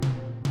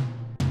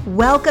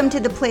Welcome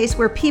to the place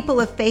where people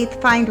of faith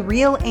find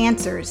real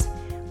answers.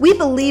 We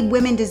believe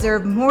women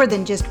deserve more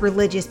than just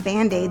religious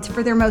band-aids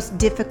for their most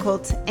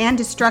difficult and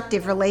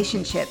destructive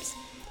relationships.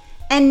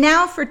 And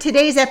now for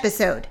today's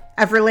episode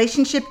of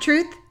Relationship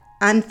Truth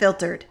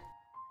Unfiltered.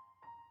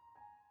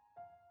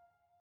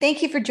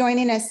 Thank you for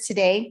joining us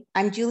today.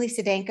 I'm Julie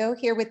Sedenko,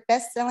 here with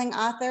best-selling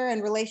author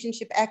and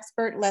relationship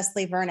expert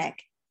Leslie Vernick.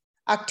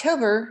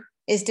 October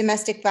is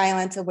Domestic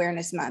Violence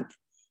Awareness Month.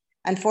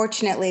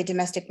 Unfortunately,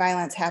 domestic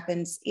violence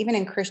happens even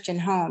in Christian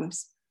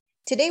homes.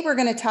 Today, we're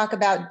going to talk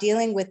about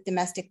dealing with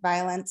domestic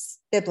violence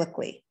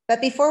biblically.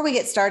 But before we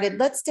get started,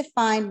 let's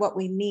define what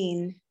we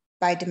mean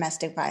by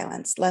domestic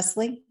violence.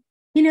 Leslie?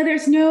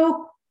 There's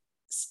no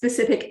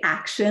specific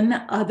action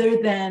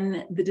other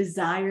than the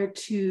desire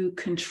to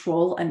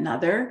control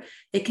another.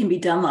 It can be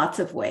done lots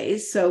of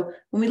ways. So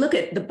when we look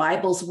at the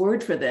Bible's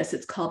word for this,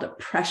 it's called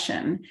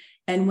oppression.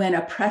 And when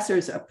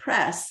oppressors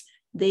oppress,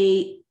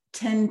 they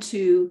tend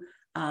to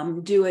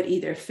do it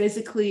either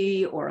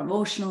physically or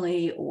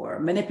emotionally or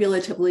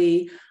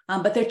manipulatively,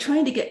 but they're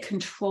trying to get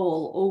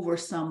control over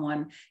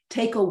someone,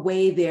 take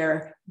away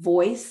their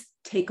voice,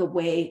 take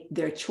away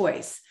their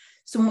choice.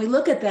 So when we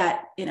look at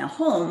that in a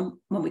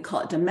home, when we call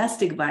it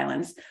domestic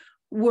violence,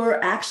 we're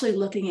actually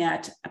looking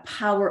at a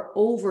power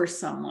over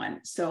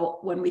someone. So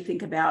when we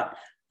think about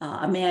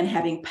a man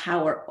having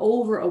power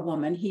over a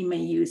woman, he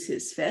may use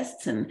his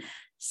fists and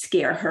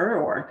scare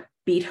her or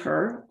beat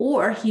her,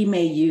 or he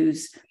may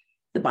use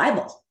the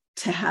Bible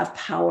to have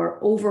power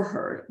over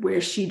her, where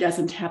she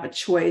doesn't have a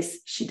choice,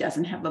 she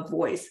doesn't have a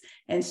voice,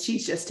 and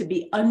she's just to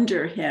be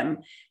under him,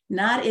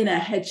 not in a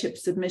headship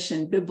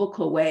submission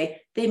biblical way.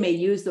 They may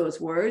use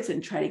those words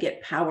and try to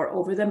get power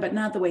over them, but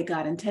not the way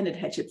God intended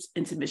headship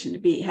and submission to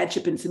be.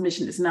 Headship and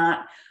submission is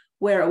not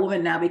where a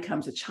woman now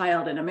becomes a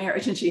child in a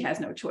marriage and she has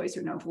no choice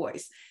or no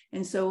voice.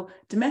 And so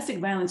domestic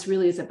violence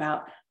really is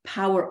about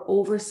power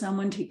over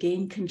someone to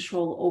gain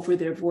control over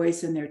their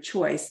voice and their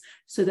choice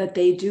so that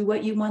they do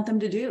what you want them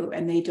to do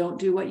and they don't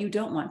do what you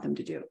don't want them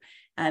to do.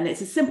 And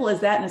it's as simple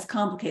as that and as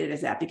complicated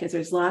as that, because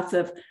there's lots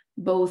of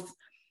both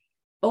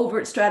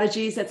overt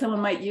strategies that someone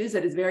might use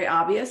that is very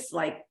obvious,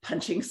 like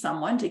punching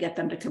someone to get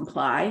them to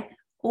comply,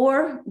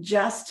 or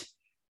just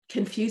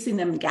confusing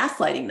them,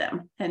 gaslighting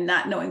them, and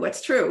not knowing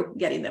what's true,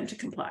 getting them to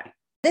comply.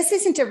 This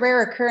isn't a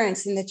rare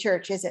occurrence in the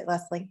church, is it,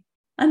 Leslie?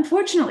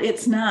 Unfortunately,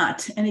 it's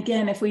not. And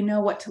again, if we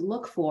know what to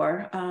look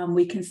for,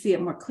 we can see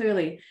it more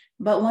clearly.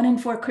 But 1 in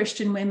 4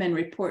 Christian women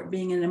report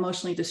being in an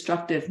emotionally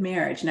destructive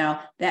marriage.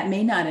 Now, that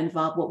may not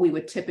involve what we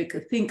would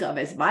typically think of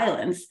as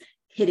violence,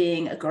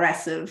 hitting,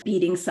 aggressive,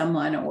 beating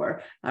someone,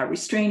 or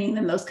restraining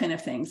them, those kind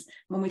of things.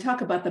 When we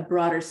talk about the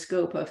broader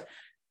scope of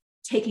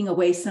taking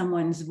away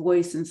someone's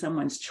voice and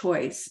someone's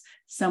choice,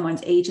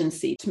 someone's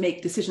agency to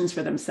make decisions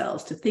for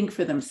themselves, to think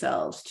for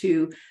themselves,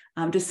 to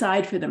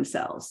decide for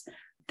themselves,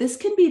 this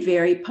can be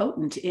very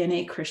potent in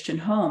a Christian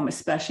home,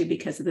 especially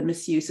because of the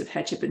misuse of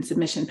headship and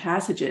submission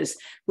passages,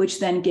 which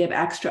then give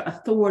extra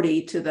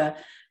authority to the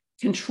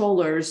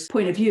controller's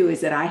point of view,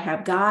 is that I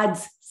have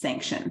God's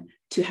sanction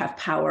to have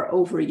power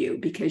over you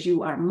because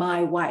you are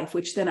my wife,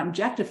 which then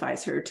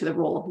objectifies her to the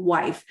role of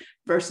wife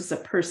versus a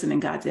person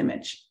in God's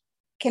image.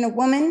 Can a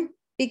woman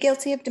be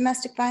guilty of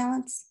domestic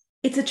violence?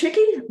 It's a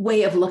tricky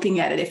way of looking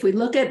at it. If we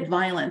look at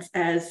violence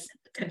as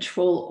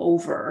control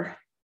over,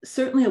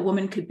 certainly a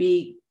woman could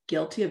be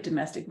guilty of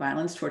domestic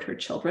violence toward her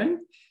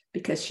children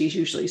because she's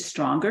usually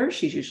stronger,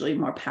 she's usually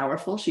more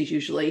powerful, she's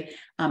usually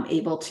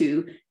able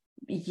to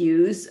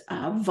use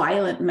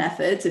violent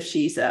methods if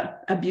she's an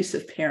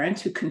abusive parent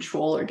to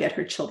control or get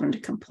her children to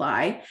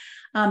comply.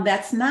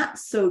 That's not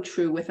so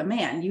true with a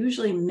man.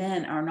 Usually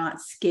men are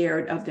not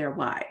scared of their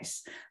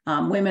wives.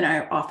 Women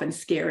are often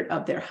scared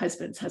of their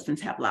husbands.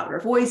 Husbands have louder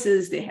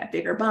voices, they have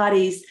bigger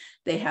bodies,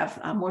 they have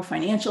more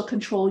financial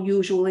control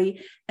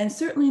usually, and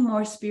certainly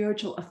more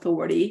spiritual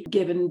authority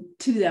given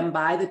to them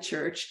by the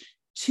church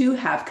to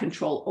have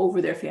control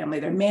over their family.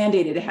 They're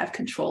mandated to have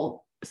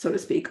control, so to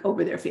speak,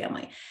 over their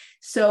family.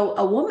 So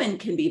a woman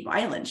can be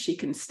violent. She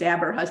can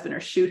stab her husband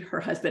or shoot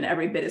her husband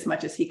every bit as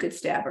much as he could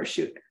stab or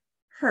shoot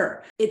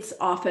her. It's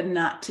often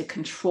not to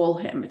control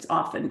him. It's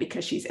often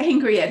because she's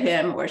angry at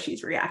him or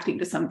she's reacting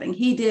to something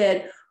he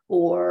did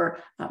or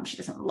she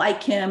doesn't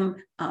like him,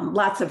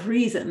 lots of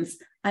reasons.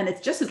 And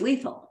it's just as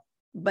lethal,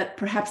 but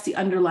perhaps the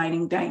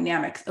underlying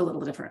dynamics a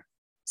little different.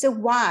 So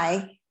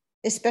why,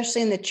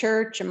 especially in the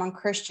church among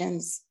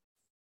Christians,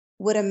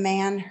 would a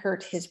man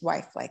hurt his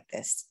wife like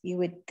this? You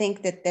would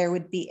think that there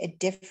would be a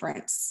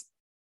difference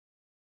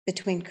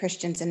between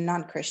Christians and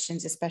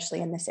non-Christians,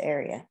 especially in this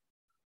area.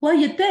 Well,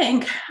 you'd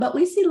think, but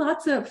we see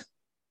lots of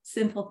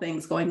sinful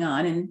things going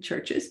on in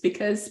churches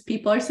because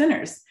people are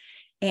sinners.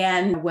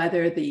 And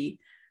whether the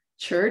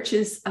church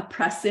is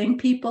oppressing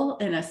people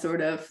in a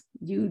sort of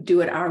you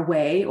do it our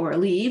way or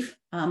leave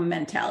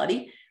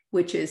mentality,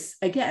 which is,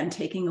 again,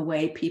 taking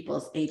away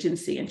people's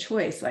agency and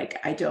choice.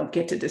 Like, I don't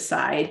get to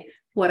decide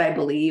what I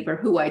believe or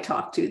who I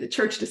talk to. The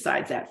church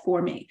decides that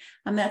for me.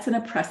 And that's an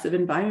oppressive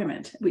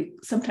environment. We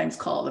sometimes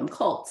call them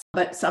cults,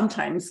 but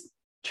sometimes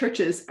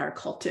churches are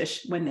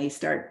cultish when they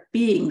start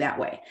being that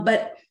way.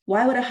 But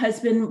why would a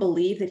husband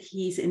believe that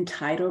he's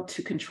entitled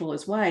to control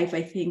his wife?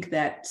 I think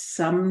that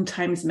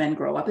sometimes men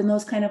grow up in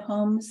those kind of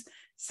homes.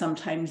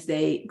 Sometimes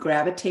they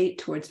gravitate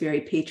towards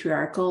very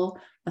patriarchal,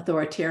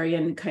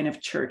 authoritarian kind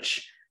of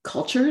church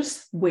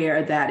cultures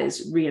where that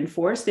is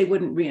reinforced. They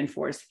wouldn't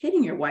reinforce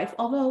hitting your wife,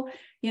 although,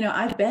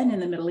 I've been in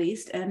the Middle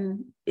East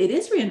and it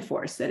is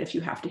reinforced that if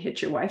you have to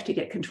hit your wife to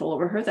get control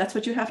over her, that's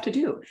what you have to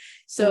do.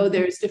 So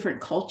there's different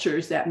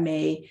cultures that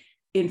may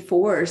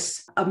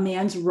enforce a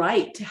man's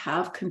right to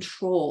have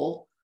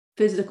control,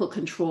 physical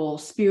control,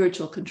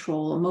 spiritual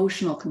control,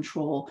 emotional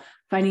control,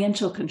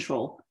 financial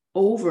control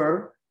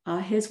over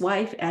his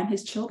wife and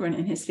his children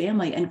and his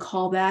family, and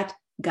call that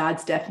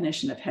God's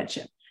definition of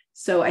headship.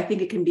 So I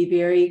think it can be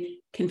very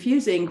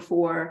confusing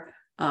for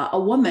a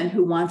woman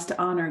who wants to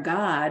honor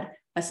God,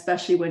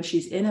 especially when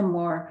she's in a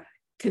more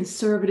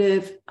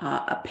conservative,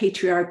 a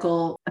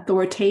patriarchal,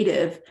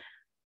 authoritative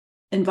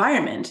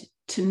environment,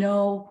 to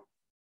know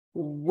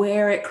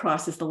where it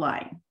crosses the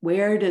line.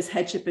 Where does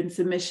headship and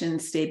submission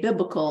stay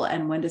biblical,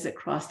 and when does it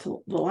cross the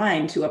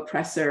line to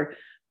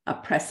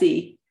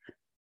oppressee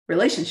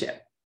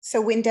relationship? So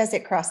when does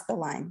it cross the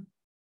line?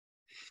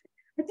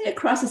 I think it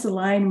crosses the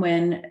line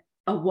when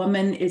a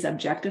woman is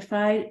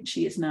objectified.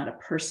 She is not a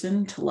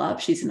person to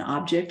love. She's an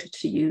object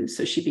to use.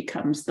 So she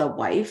becomes the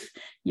wife.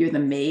 You're the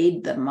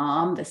maid, the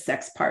mom, the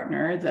sex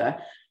partner, the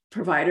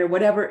provider,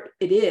 whatever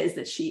it is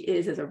that she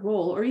is as a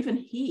role, or even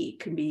he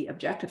can be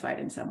objectified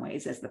in some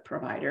ways as the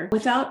provider,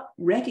 without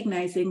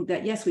recognizing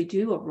that, yes, we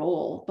do a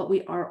role, but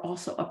we are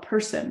also a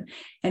person.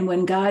 And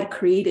when God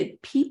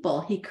created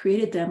people, he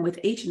created them with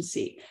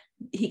agency.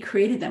 He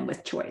created them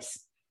with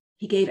choice.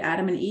 He gave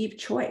Adam and Eve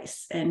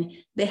choice, and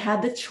they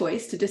had the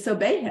choice to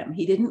disobey him.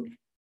 He didn't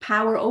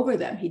power over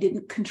them. He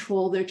didn't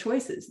control their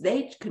choices.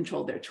 They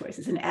controlled their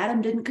choices, and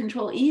Adam didn't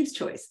control Eve's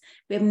choice.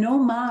 We have no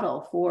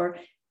model for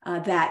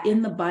that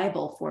in the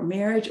Bible for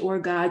marriage or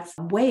God's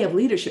way of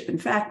leadership. In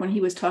fact, when he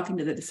was talking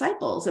to the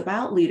disciples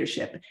about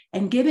leadership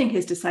and giving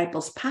his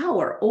disciples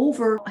power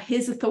over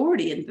his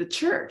authority in the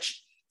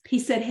church, he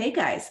said, hey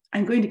guys,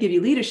 I'm going to give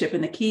you leadership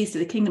and the keys to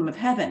the kingdom of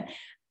heaven,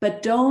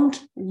 but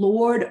don't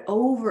lord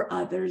over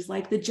others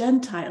like the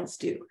Gentiles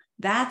do.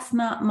 That's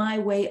not my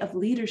way of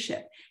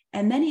leadership.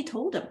 And then he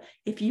told them,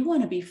 if you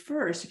want to be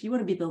first, if you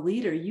want to be the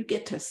leader, you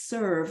get to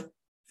serve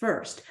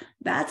first.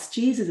 That's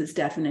Jesus's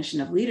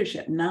definition of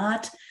leadership,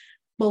 not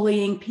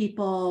bullying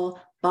people,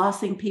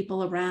 bossing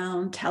people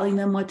around, telling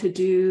them what to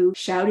do,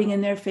 shouting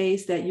in their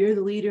face that you're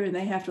the leader and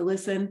they have to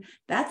listen.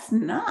 That's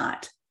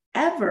not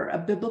ever a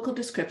biblical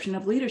description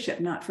of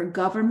leadership, not for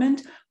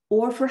government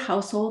or for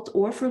households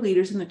or for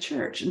leaders in the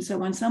church. And so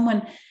when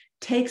someone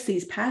takes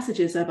these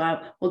passages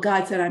about, well,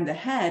 God said I'm the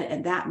head,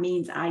 and that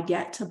means I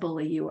get to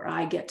bully you, or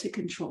I get to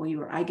control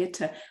you, or I get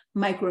to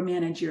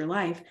micromanage your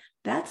life,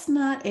 that's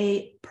not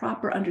a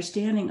proper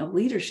understanding of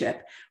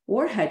leadership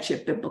or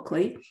headship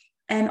biblically.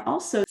 And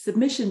also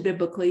submission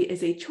biblically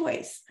is a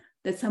choice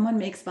that someone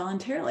makes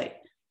voluntarily.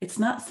 It's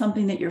not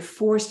something that you're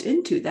forced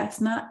into. That's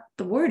not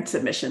the word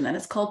submission. Then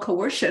it's called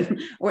coercion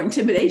or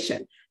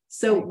intimidation.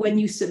 So when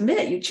you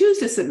submit, you choose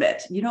to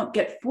submit. You don't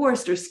get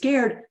forced or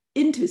scared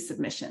into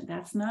submission.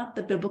 That's not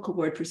the biblical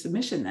word for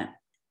submission then.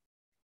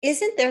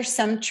 Isn't there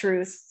some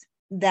truth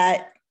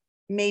that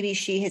maybe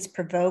she has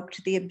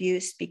provoked the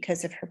abuse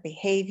because of her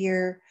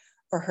behavior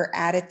or her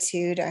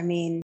attitude? I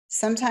mean,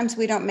 sometimes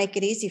we don't make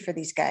it easy for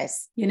these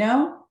guys.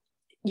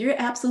 You're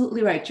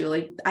absolutely right,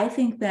 Julie. I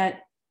think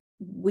that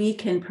we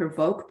can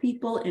provoke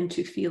people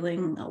into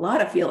feeling a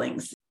lot of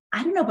feelings.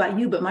 I don't know about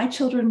you, but my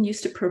children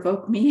used to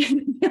provoke me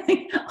into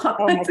feeling all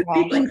kinds of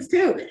feelings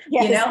too.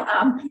 Yes.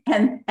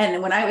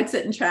 And when I would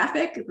sit in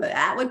traffic,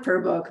 that would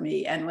provoke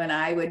me. And when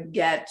I would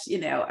get,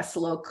 a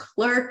slow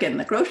clerk in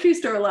the grocery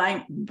store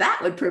line, that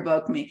would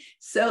provoke me.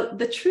 So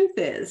the truth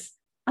is,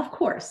 of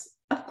course,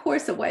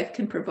 a wife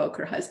can provoke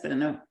her husband,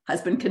 and a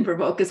husband can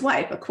provoke his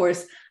wife. Of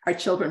course, our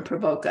children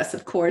provoke us.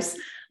 Of course,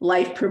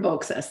 life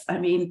provokes us. I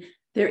mean,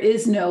 there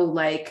is no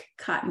like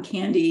cotton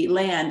candy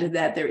land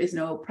that there is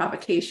no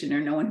provocation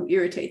or no one who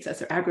irritates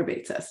us or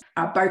aggravates us.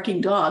 Our barking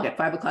dog at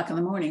 5 o'clock in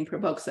the morning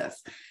provokes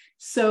us.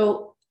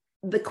 So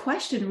the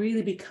question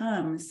really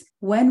becomes,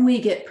 when we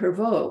get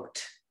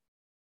provoked,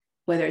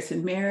 whether it's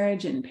in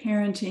marriage, in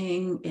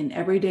parenting, in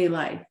everyday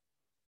life,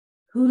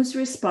 who's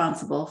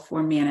responsible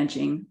for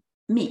managing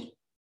me?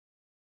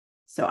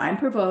 So I'm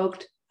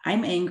provoked,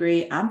 I'm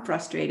angry, I'm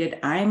frustrated,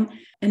 I'm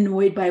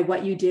annoyed by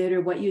what you did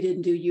or what you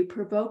didn't do. You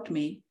provoked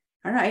me.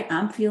 All right,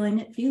 I'm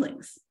feeling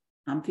feelings.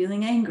 I'm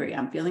feeling angry.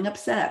 I'm feeling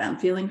upset. I'm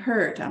feeling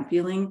hurt. I'm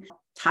feeling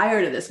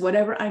tired of this.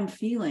 Whatever I'm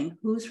feeling,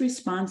 who's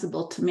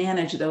responsible to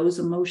manage those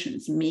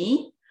emotions,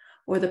 me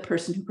or the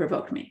person who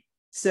provoked me?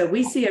 So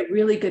we see a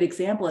really good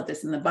example of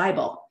this in the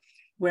Bible,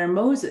 where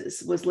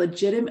Moses was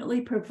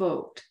legitimately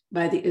provoked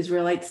by the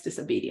Israelites'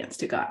 disobedience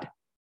to God.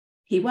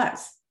 He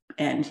was.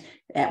 And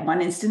at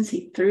one instance,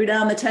 he threw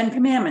down the 10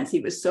 commandments.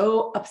 He was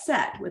so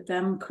upset with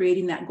them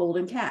creating that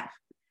golden calf,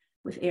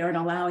 with Aaron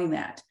allowing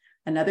that.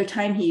 Another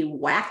time he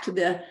whacked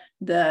the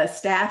the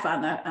staff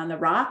on the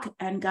rock,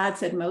 and God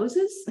said,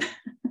 Moses,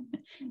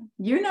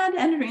 you're not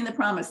entering the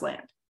promised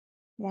land.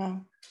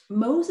 Wow.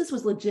 Moses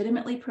was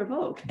legitimately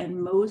provoked,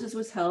 and Moses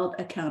was held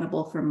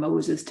accountable for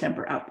Moses'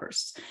 temper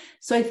outbursts.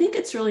 So I think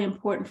it's really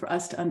important for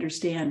us to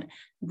understand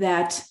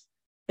that,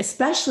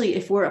 especially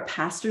if we're a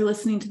pastor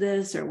listening to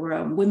this, or we're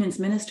a women's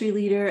ministry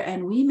leader,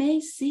 and we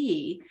may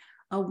see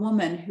a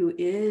woman who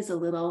is a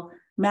little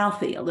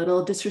mouthy, a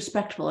little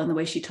disrespectful in the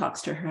way she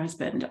talks to her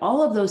husband,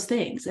 all of those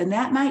things. And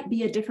that might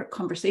be a different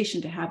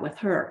conversation to have with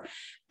her,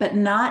 but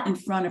not in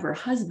front of her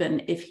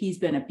husband if he's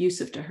been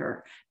abusive to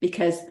her,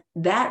 because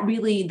that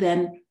really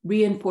then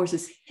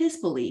reinforces his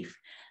belief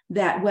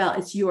that, well,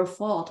 it's your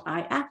fault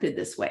I acted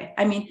this way.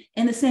 I mean,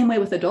 in the same way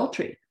with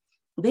adultery,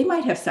 they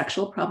might have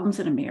sexual problems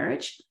in a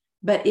marriage,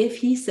 but if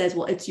he says,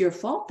 well, it's your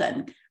fault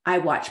then I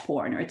watch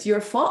porn, or it's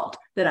your fault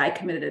that I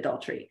committed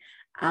adultery,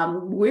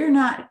 we're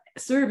not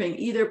serving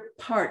either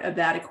part of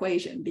that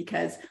equation,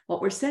 because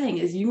what we're saying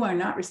is you are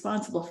not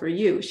responsible for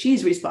you.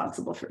 She's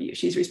responsible for you.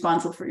 She's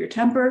responsible for your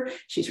temper.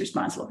 She's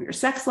responsible for your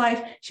sex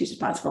life. She's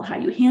responsible for how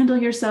you handle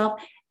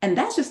yourself. And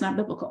that's just not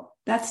biblical.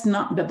 That's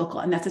not biblical.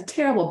 And that's a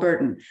terrible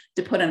burden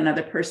to put on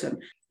another person,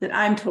 that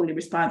I'm totally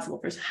responsible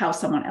for how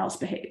someone else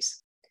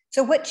behaves.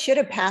 So what should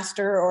a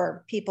pastor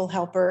or people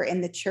helper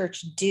in the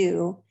church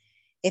do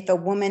if a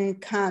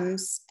woman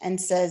comes and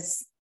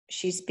says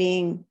she's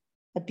being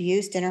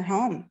abused in her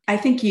home? I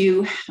think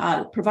you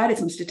provided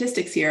some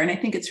statistics here, and I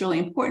think it's really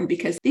important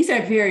because these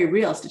are very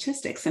real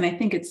statistics. And I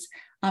think it's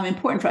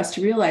important for us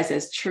to realize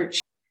as church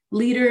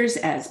leaders,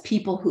 as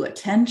people who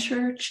attend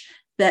church,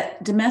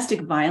 that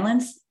domestic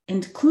violence,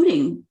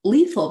 including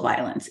lethal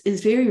violence,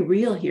 is very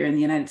real here in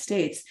the United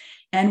States.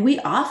 And we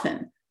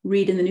often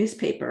read in the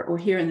newspaper or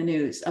hear in the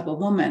news of a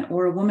woman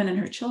or a woman and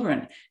her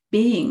children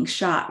being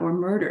shot or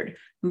murdered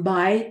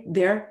by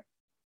their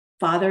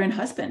father and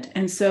husband.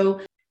 And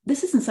so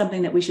this isn't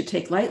something that we should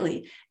take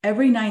lightly.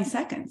 Every 9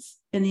 seconds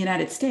in the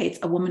United States,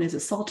 a woman is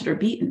assaulted or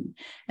beaten.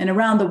 And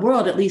around the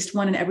world, at least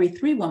 1 in every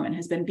 3 women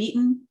has been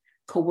beaten,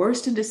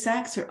 coerced into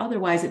sex, or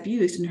otherwise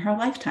abused in her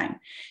lifetime.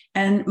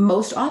 And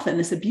most often,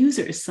 this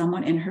abuser is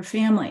someone in her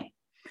family.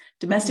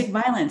 Domestic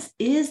violence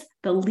is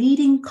the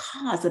leading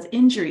cause of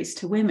injuries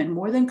to women,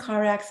 more than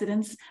car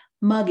accidents,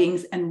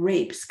 muggings, and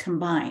rapes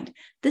combined.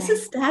 This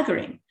is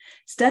staggering.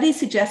 Studies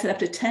suggest that up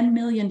to 10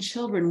 million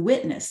children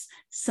witness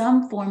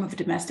some form of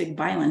domestic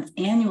violence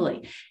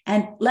annually.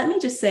 And let me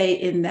just say,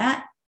 in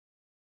that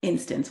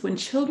instance, when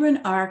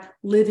children are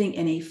living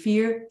in a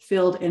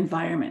fear-filled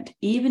environment,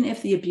 even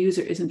if the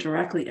abuser isn't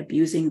directly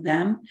abusing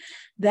them,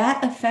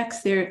 that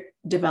affects their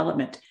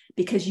development,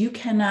 because you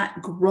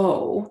cannot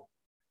grow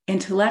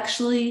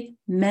intellectually,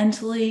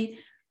 mentally,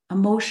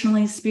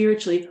 emotionally,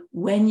 spiritually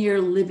when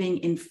you're living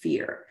in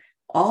fear.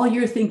 All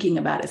you're thinking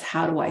about is,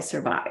 how do I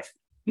survive?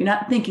 You're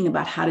not thinking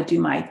about how to do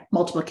my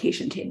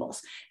multiplication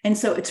tables. And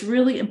so it's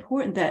really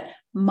important that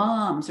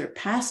moms or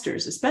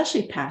pastors,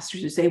 especially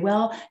pastors, who say,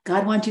 well,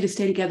 God wants you to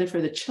stay together for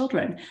the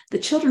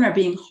children are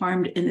being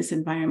harmed in this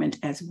environment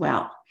as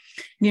well.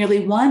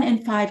 Nearly 1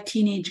 in 5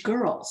 teenage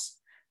girls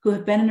who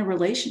have been in a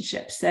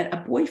relationship said a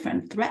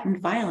boyfriend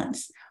threatened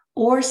violence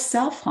or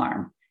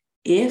self-harm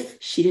if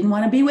she didn't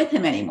want to be with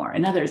him anymore.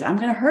 In other words, I'm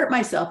going to hurt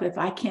myself if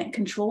I can't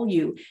control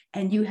you,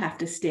 and you have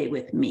to stay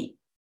with me.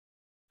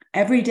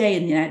 Every day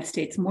in the United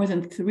States, more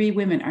than 3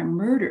 women are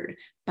murdered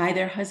by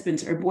their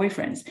husbands or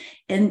boyfriends.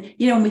 And,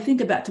 when we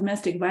think about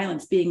domestic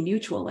violence being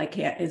mutual, like,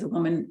 is a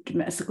woman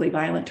domestically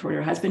violent toward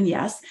her husband?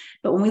 Yes.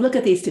 But when we look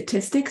at these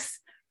statistics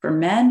for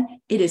men,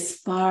 it is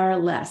far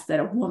less that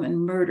a woman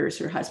murders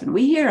her husband.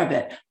 We hear of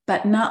it,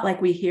 but not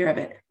like we hear of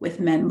it with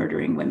men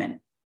murdering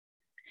women.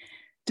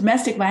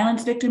 Domestic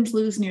violence victims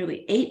lose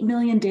nearly 8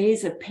 million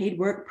days of paid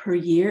work per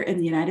year in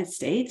the United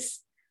States.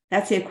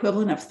 That's the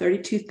equivalent of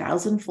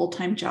 32,000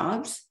 full-time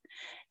jobs.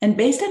 And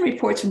based on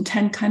reports from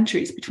 10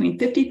 countries, between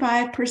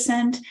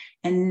 55%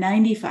 and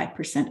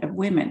 95% of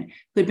women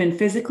who had been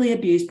physically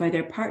abused by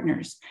their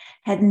partners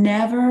had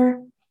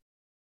never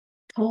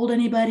told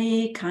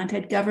anybody,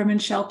 contacted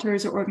government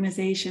shelters or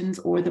organizations,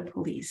 or the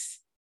police.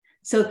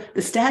 So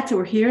the stats that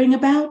we're hearing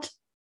about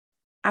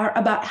are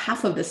about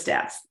half of the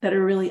stats that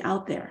are really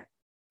out there.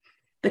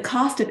 The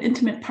cost of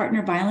intimate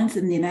partner violence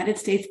in the United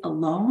States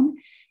alone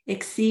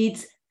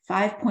exceeds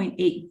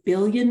 $5.8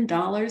 billion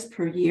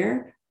per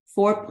year.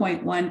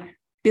 4.1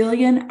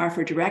 billion are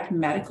for direct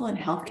medical and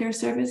healthcare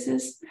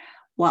services,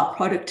 while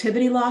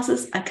productivity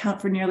losses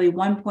account for nearly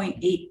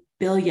 1.8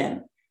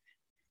 billion.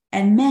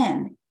 And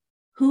men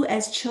who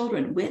as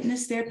children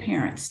witnessed their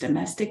parents'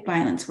 domestic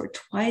violence were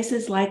twice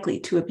as likely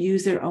to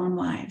abuse their own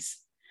wives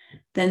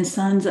than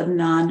sons of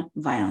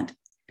non-violent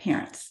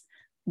parents.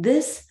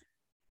 This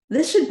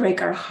should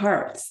break our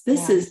hearts.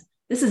 This is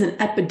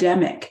an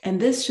epidemic,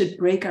 and this should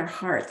break our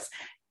hearts.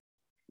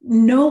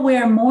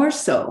 Nowhere more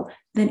so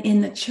than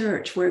in the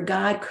church, where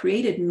God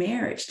created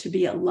marriage to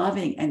be a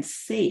loving and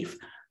safe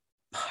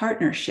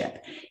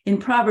partnership. In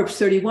Proverbs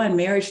 31,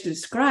 marriage is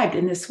described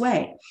in this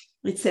way.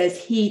 It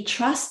says, he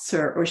trusts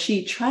her or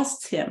she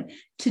trusts him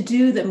to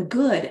do them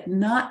good,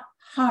 not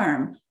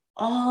harm,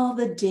 all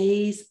the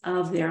days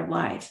of their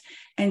lives.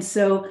 And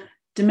so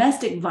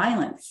domestic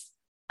violence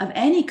of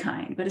any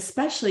kind, but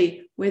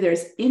especially where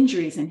there's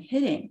injuries and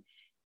hitting,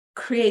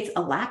 creates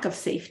a lack of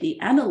safety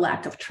and a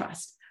lack of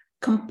trust,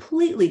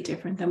 completely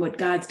different than what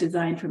God's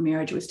design for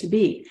marriage was to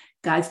be.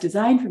 God's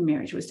design for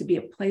marriage was to be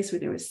a place where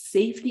there was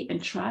safety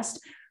and trust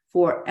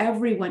for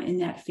everyone in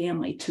that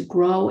family to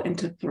grow and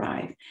to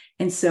thrive.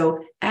 And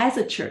so as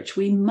a church,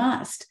 we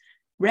must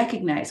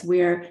recognize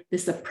where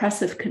this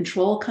oppressive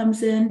control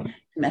comes in,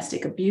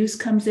 domestic abuse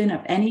comes in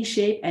of any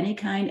shape, any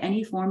kind,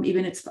 any form,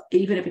 even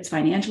if it's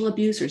financial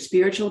abuse or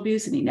spiritual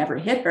abuse and he never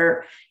hit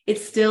her,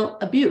 it's still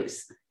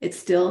abuse.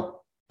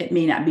 It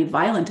may not be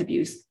violent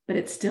abuse, but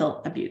it's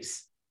still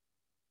abuse.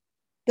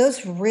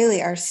 Those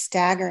really are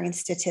staggering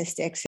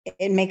statistics.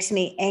 It makes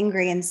me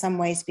angry in some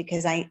ways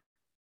because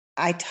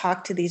I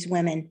talk to these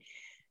women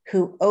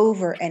who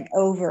over and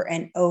over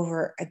and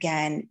over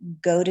again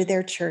go to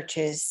their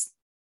churches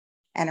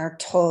and are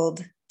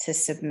told to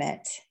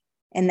submit.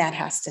 And that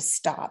has to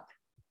stop.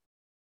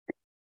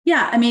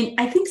 Yeah, I mean,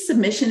 I think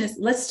submission is,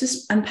 let's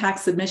just unpack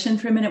submission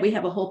for a minute. We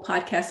have a whole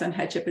podcast on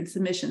headship and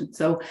submission.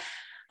 So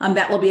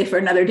that will be for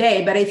another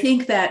day. But I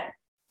think that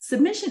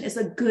submission is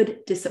a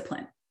good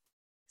discipline.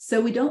 So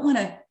we don't want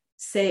to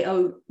say,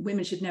 oh,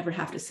 women should never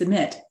have to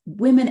submit.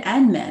 Women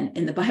and men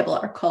in the Bible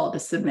are called to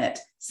submit.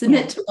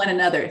 Submit to one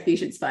another,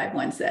 Ephesians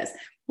 5:1 says.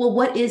 Well,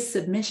 what is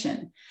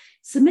submission?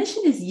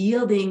 Submission is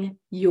yielding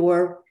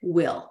your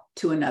will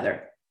to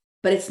another,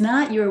 but it's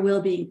not your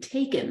will being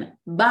taken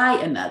by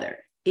another.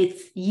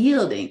 It's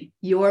yielding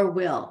your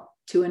will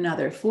to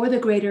another for the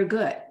greater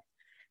good.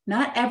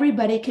 Not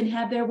everybody can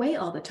have their way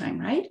all the time,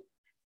 right?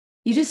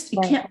 You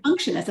can't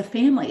function as a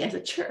family, as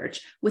a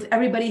church, with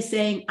everybody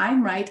saying,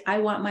 I'm right, I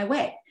want my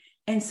way.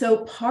 And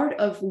so part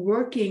of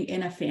working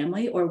in a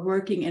family or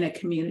working in a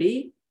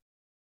community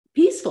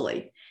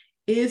peacefully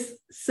is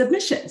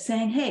submission,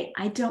 saying, hey,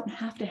 I don't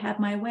have to have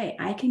my way.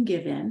 I can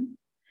give in.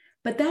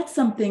 But that's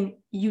something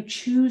you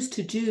choose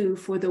to do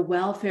for the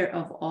welfare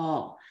of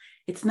all.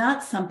 It's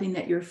not something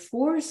that you're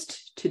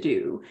forced to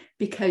do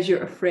because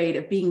you're afraid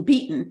of being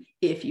beaten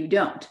if you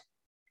don't.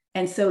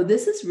 And so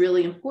this is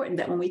really important,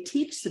 that when we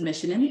teach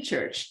submission in the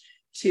church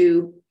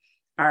to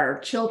our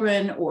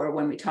children, or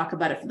when we talk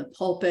about it from the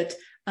pulpit,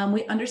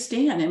 we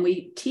understand and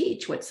we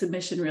teach what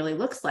submission really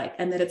looks like,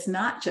 and that it's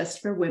not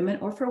just for women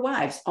or for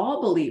wives.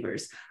 All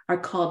believers are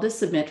called to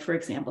submit, for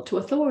example, to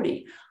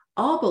authority.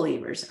 All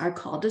believers are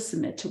called to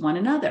submit to one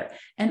another,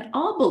 and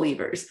all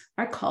believers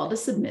are called to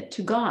submit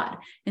to God.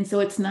 And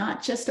so it's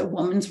not just a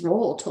woman's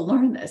role to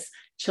learn this.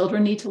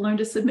 Children need to learn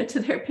to submit to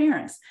their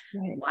parents.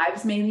 Right.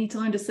 Wives may need to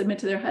learn to submit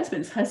to their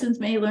husbands. Husbands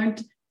may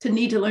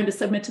need to learn to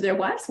submit to their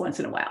wives once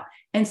in a while.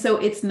 And so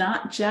it's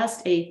not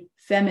just a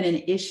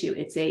feminine issue.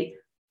 It's a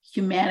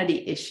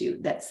humanity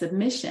issue, that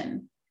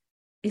submission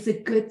is a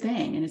good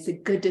thing and it's a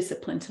good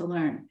discipline to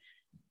learn,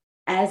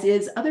 as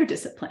is other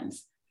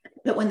disciplines.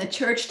 But when the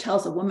church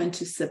tells a woman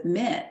to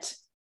submit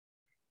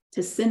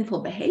to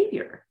sinful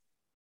behavior,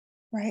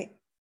 right,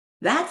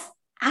 that's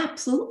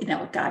absolutely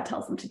not what God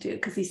tells them to do,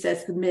 because he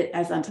says, submit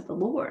as unto the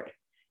Lord.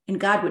 And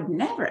God would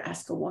never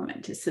ask a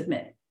woman to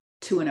submit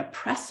to an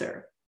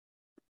oppressor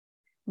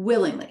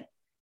willingly.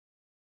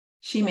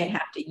 She may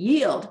have to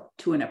yield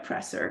to an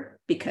oppressor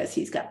because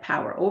he's got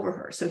power over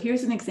her. So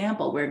here's an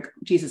example where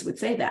Jesus would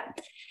say that.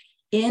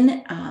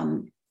 In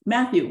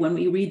Matthew, when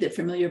we read the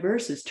familiar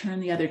verses, turn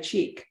the other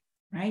cheek,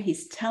 right?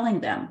 He's telling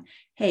them,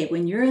 hey,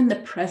 when you're in the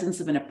presence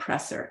of an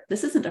oppressor,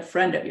 this isn't a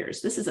friend of yours.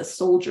 This is a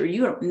soldier.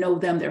 You don't know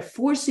them. They're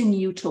forcing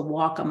you to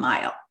walk a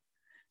mile.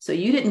 So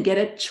you didn't get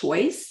a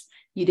choice.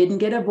 You didn't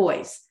get a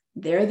voice.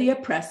 They're the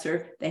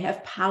oppressor. They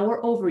have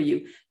power over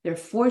you. They're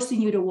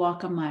forcing you to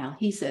walk a mile.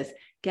 He says,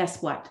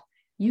 guess what?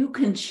 You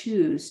can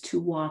choose to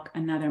walk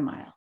another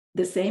mile.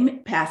 The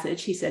same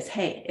passage, he says,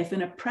 hey, if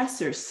an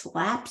oppressor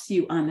slaps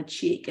you on the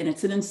cheek, and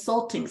it's an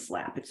insulting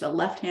slap, it's a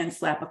left-hand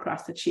slap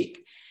across the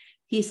cheek,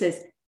 he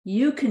says,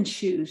 you can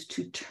choose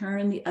to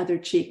turn the other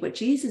cheek. What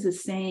Jesus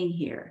is saying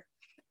here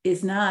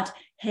is not,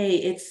 hey,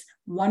 it's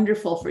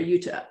wonderful for you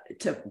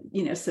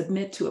to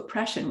submit to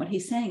oppression. What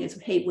he's saying is,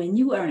 hey, when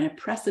you are in an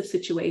oppressive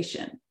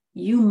situation,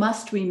 you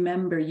must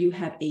remember you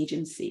have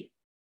agency.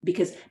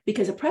 Because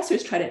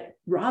oppressors try to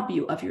rob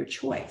you of your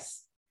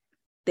choice.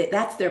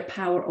 That's their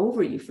power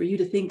over you, for you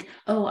to think,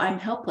 oh, I'm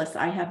helpless,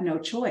 I have no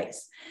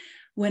choice.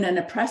 When an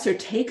oppressor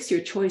takes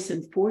your choice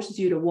and forces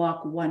you to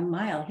walk 1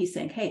 mile, he's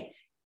saying, hey,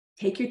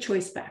 take your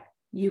choice back.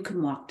 You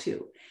can walk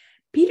too.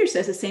 Peter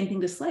says the same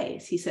thing to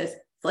slaves. He says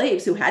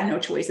slaves who had no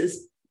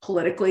choices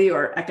politically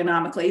or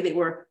economically, they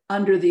were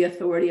under the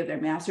authority of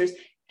their masters.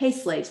 Hey,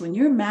 slaves, when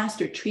your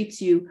master treats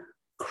you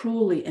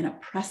cruelly and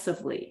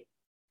oppressively,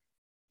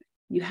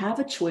 you have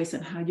a choice on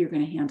how you're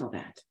going to handle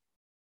that.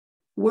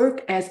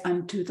 Work as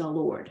unto the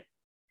Lord.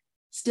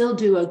 Still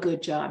do a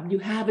good job. You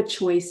have a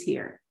choice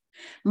here.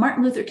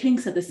 Martin Luther King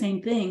said the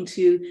same thing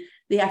to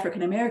the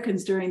African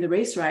Americans during the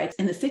race riots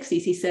in the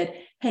 60s. He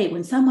said, hey,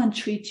 when someone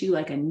treats you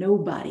like a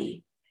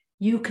nobody,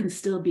 you can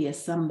still be a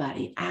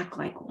somebody. Act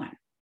like one,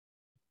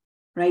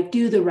 right?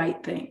 Do the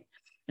right thing.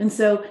 And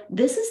so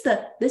this is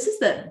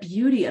the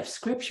beauty of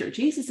scripture.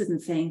 Jesus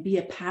isn't saying be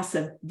a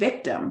passive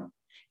victim.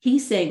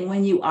 He's saying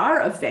when you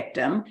are a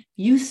victim,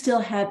 you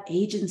still have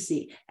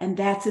agency. And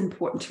that's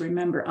important to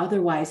remember.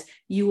 Otherwise,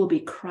 you will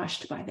be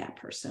crushed by that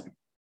person.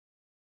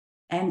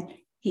 And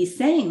he's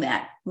saying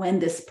that when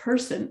this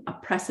person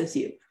oppresses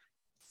you,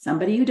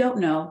 somebody you don't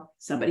know,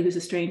 somebody who's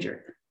a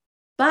stranger.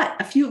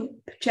 But a few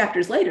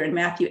chapters later in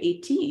Matthew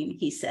 18,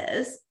 he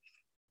says,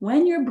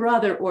 when your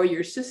brother or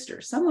your sister,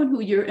 someone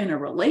who you're in a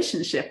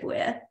relationship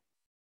with,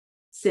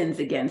 sins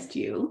against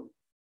you,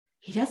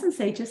 he doesn't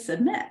say just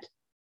submit.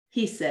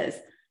 He says,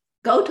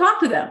 go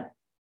talk to them.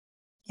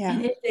 Yeah.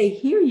 And if they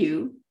hear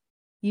you,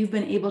 you've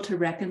been able to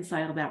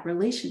reconcile that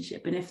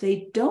relationship. And if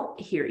they don't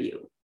hear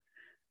you,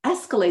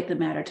 escalate the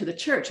matter to the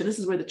church. And this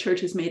is where the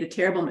church has made a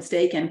terrible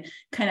mistake in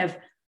kind of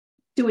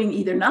doing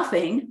either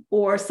nothing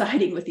or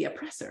siding with the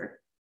oppressor.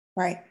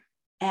 Right.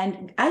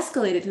 And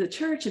escalate it to the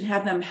church and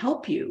have them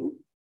help you.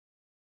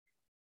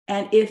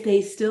 And if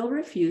they still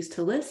refuse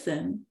to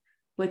listen,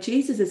 what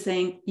Jesus is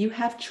saying, you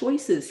have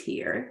choices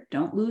here.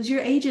 Don't lose your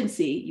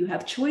agency. You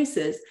have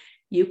choices.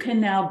 You can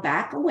now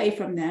back away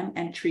from them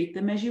and treat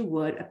them as you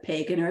would a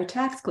pagan or a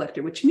tax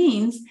collector, which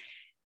means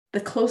the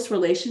close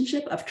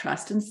relationship of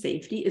trust and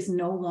safety is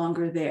no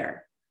longer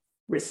there.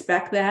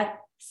 Respect that,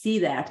 see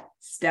that,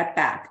 step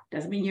back.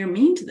 Doesn't mean you're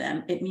mean to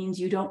them. It means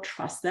you don't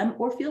trust them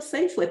or feel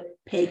safe with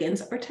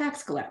pagans or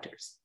tax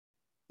collectors.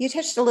 You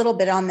touched a little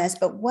bit on this,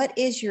 but what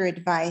is your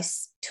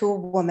advice to a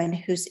woman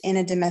who's in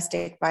a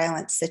domestic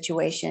violence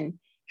situation?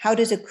 How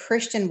does a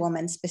Christian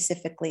woman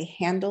specifically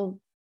handle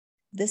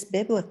this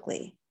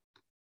biblically?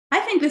 I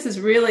think this is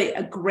really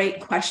a great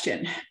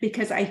question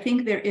because I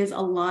think there is a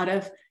lot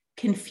of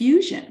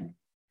confusion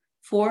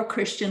for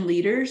Christian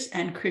leaders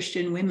and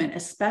Christian women,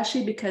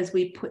 especially because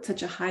we put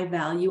such a high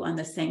value on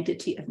the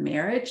sanctity of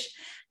marriage,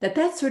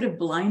 that sort of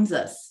blinds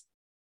us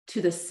to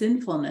the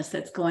sinfulness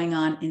that's going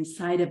on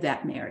inside of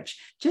that marriage.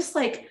 Just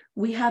like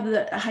we have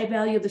the high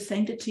value of the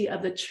sanctity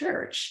of the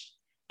church.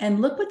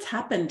 And look what's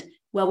happened.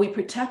 While we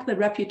protect the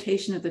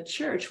reputation of the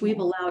church, we've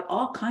allowed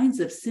all kinds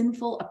of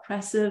sinful,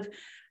 oppressive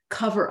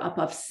cover up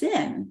of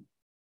sin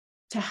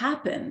to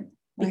happen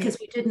because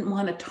we didn't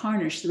want to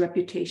tarnish the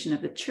reputation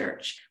of the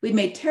church. We've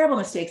made terrible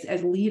mistakes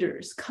as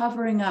leaders,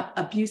 covering up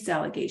abuse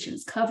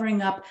allegations,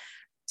 covering up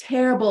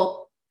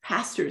terrible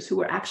pastors who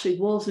were actually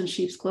wolves in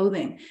sheep's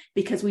clothing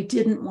because we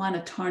didn't want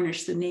to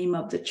tarnish the name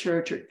of the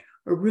church or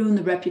ruin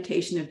the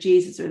reputation of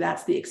Jesus, or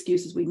that's the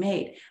excuses we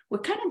made. We're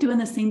kind of doing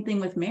the same thing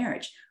with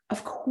marriage.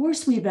 Of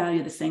course, we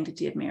value the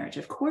sanctity of marriage.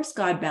 Of course,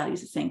 God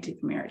values the sanctity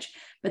of marriage.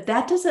 But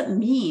that doesn't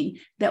mean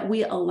that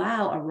we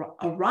allow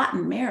a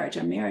rotten marriage,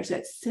 a marriage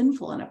that's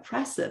sinful and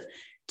oppressive,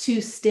 to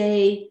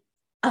stay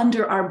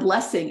under our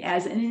blessing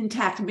as an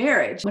intact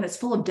marriage when it's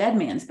full of dead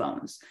man's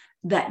bones.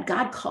 That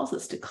God calls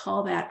us to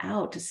call that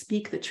out, to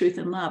speak the truth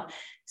in love.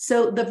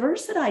 So the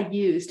verse that I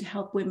use to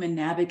help women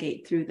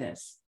navigate through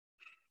this,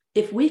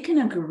 if we can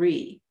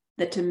agree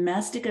that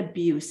domestic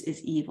abuse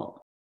is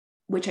evil,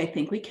 which I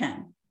think we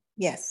can.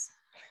 Yes.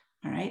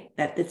 All right.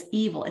 That it's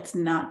evil. It's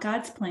not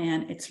God's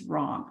plan. It's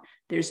wrong.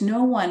 There's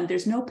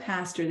no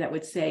pastor that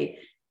would say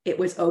it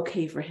was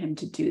okay for him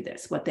to do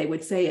this. What they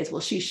would say is,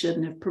 well, she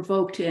shouldn't have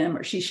provoked him,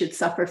 or she should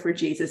suffer for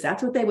Jesus.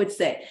 That's what they would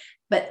say.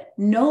 But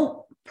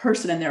no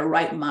person in their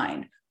right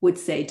mind would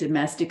say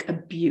domestic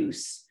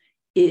abuse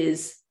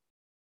is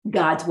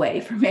God's way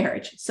for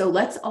marriage. So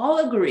let's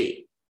all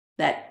agree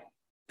that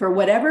for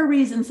whatever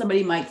reason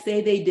somebody might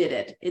say they did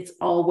it, it's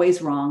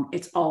always wrong.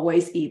 It's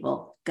always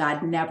evil.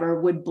 God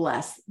never would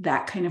bless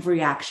that kind of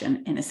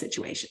reaction in a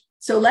situation.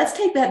 So let's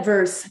take that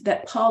verse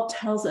that Paul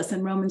tells us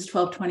in Romans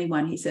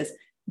 12:21. He says,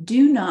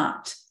 do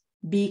not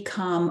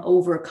become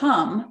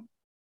overcome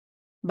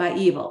by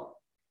evil,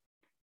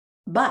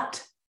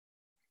 but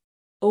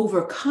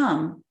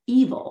overcome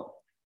evil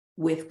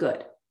with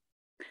good.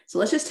 So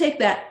let's just take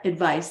that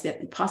advice that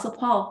the Apostle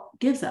Paul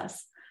gives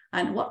us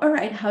on, well, all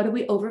right, how do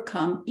we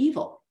overcome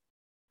evil?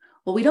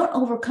 Well, we don't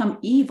overcome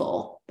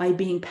evil by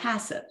being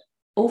passive.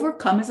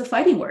 Overcome is a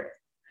fighting word.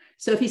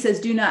 So if he says,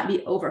 do not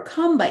be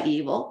overcome by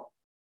evil,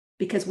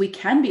 because we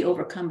can be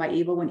overcome by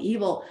evil when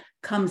evil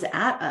comes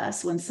at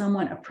us, when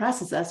someone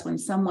oppresses us, when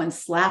someone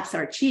slaps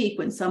our cheek,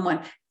 when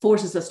someone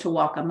forces us to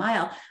walk a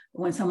mile,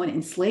 when someone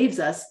enslaves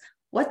us,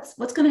 what's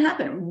going to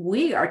happen?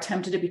 We are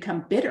tempted to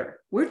become bitter.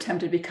 We're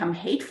tempted to become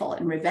hateful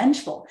and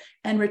revengeful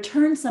and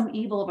return some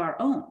evil of our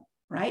own,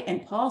 right?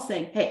 And Paul's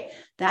saying, hey,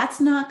 that's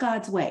not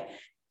God's way.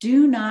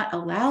 Do not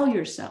allow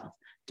yourself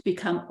to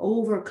become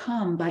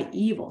overcome by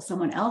evil,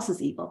 someone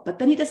else's evil. But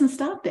then he doesn't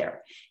stop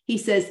there. He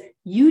says,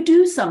 you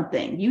do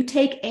something, you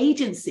take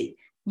agency,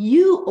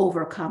 you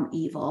overcome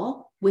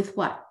evil with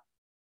what?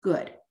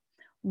 Good.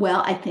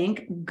 Well, I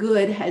think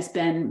good has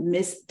been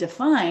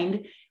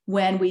misdefined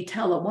when we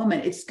tell a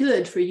woman it's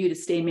good for you to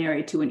stay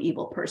married to an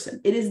evil person.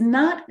 It is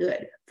not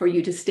good for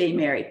you to stay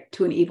married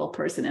to an evil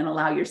person and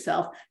allow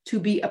yourself to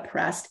be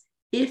oppressed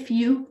if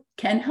you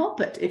can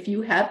help it, if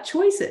you have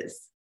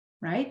choices,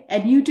 right?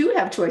 And you do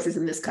have choices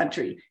in this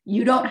country.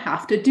 You don't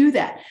have to do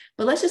that.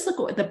 But let's just look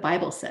at what the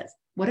Bible says.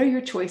 What are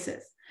your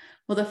choices?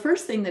 Well, the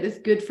first thing that is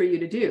good for you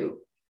to do,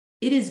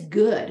 it is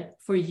good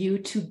for you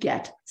to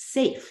get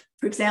safe.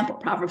 For example,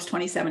 Proverbs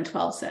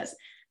 27:12 says,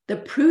 the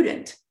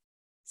prudent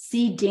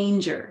see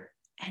danger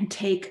and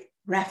take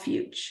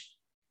refuge.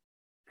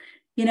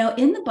 You know,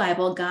 in the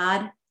Bible,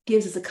 God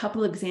gives us a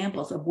couple of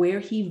examples of where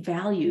he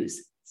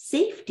values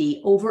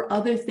safety over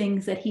other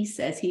things that he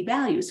says he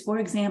values. For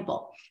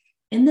example,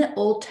 in the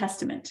Old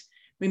Testament,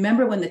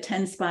 remember when the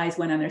 10 spies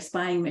went on their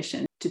spying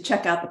mission to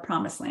check out the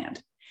promised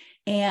land,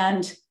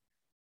 and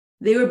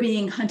they were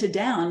being hunted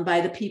down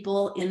by the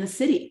people in the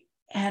city,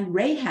 and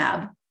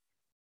Rahab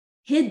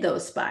hid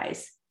those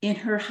spies in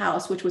her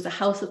house, which was a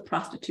house of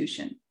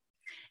prostitution.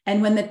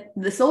 And when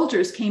the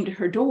soldiers came to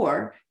her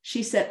door,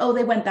 she said, oh,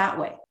 they went that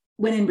way.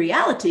 When in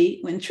reality,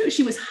 when true,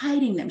 she was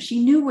hiding them.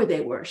 She knew where they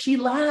were. She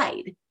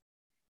lied.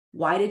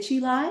 Why did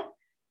she lie?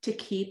 To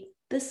keep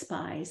the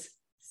spies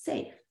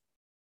safe.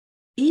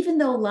 Even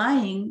though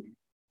lying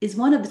is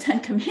one of the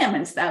 10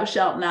 commandments, thou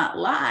shalt not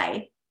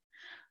lie,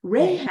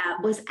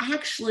 Rahab was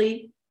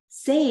actually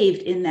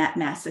saved in that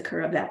massacre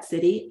of that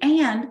city,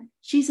 and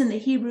she's in the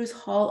Hebrews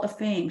Hall of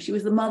Fame. She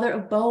was the mother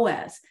of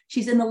Boaz.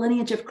 She's in the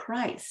lineage of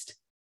Christ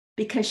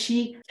because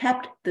she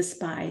kept the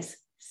spies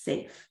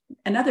safe.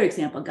 Another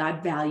example,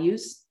 God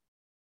values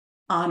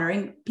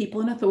honoring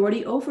people in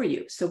authority over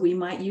you. So we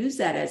might use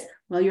that as,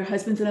 well, your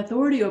husband's in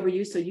authority over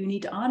you, so you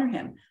need to honor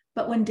him.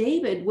 But when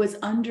David was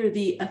under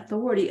the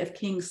authority of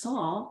King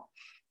Saul,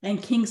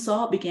 and King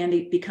Saul began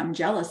to become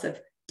jealous of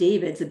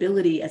David's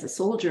ability as a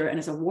soldier and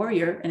as a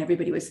warrior, and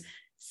everybody was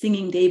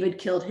singing David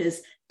killed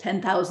his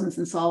 10,000s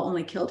and Saul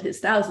only killed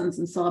his thousands,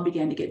 and Saul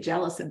began to get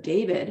jealous of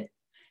David,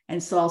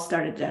 and Saul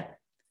started to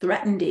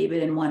threaten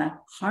David and want to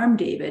harm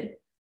David.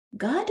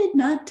 God did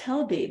not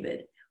tell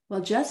David, well,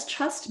 just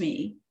trust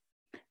me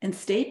and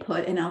stay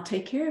put and I'll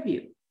take care of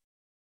you.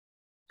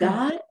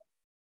 God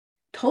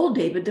told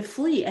David to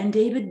flee, and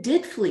David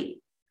did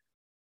flee,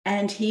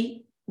 and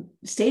he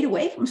stayed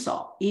away from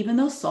Saul, even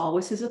though Saul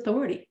was his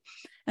authority.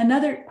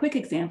 Another quick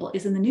example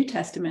is in the New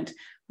Testament.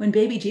 When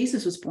baby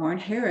Jesus was born,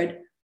 Herod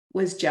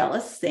was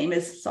jealous, same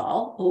as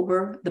Saul,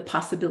 over the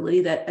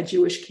possibility that a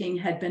Jewish king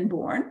had been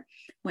born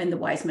when the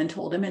wise men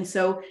told him. And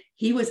so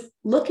he was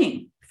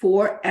looking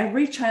for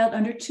every child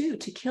under 2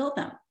 to kill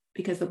them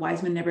because the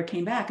wise men never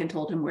came back and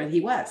told him where he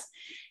was.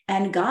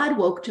 And God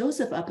woke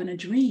Joseph up in a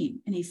dream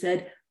and he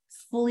said,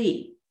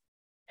 flee.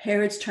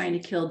 Herod's trying to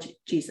kill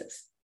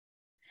Jesus.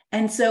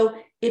 And so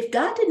if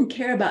God didn't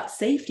care about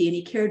safety and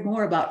he cared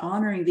more about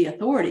honoring the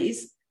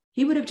authorities,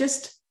 he would have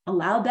just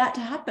allowed that to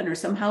happen or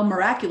somehow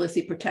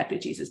miraculously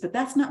protected Jesus. But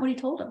that's not what he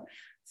told him.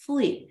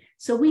 Flee.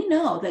 So we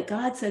know that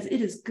God says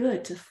it is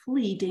good to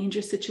flee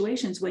dangerous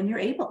situations when you're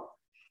able.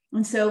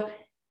 And so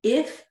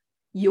if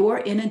you're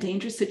in a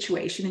dangerous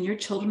situation and your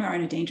children are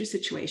in a dangerous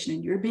situation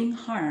and you're being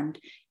harmed,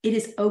 it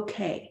is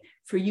okay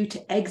for you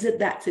to exit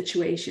that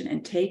situation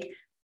and take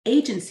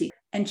agency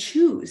and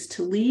choose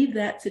to leave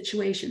that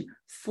situation,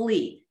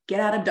 flee, get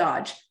out of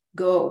Dodge,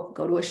 go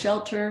to a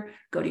shelter,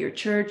 go to your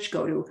church,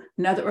 go to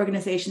another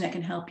organization that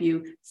can help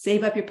you,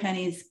 save up your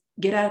pennies,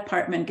 get an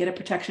apartment, get a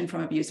protection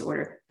from abuse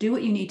order, do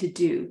what you need to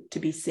do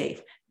to be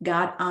safe.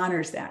 God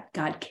honors that.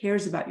 God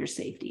cares about your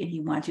safety, and he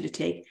wants you to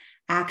take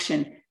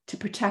action to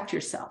protect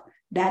yourself.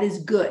 That is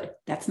good.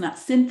 That's not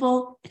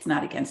sinful. It's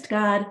not against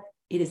God.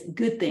 It is a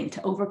good thing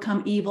to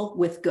overcome evil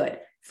with good.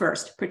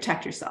 First,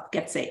 protect yourself,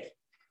 get safe.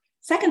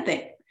 Second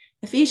thing,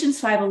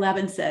 Ephesians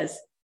 5:11 says,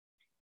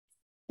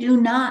 do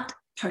not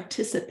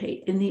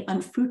participate in the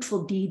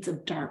unfruitful deeds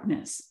of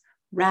darkness,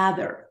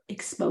 rather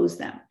expose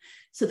them.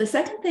 So the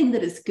second thing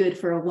that is good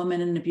for a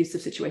woman in an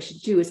abusive situation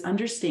to do is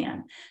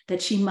understand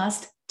that she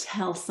must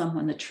tell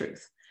someone the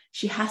truth.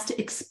 She has to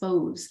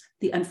expose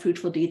the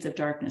unfruitful deeds of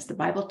darkness. The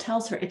Bible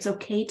tells her it's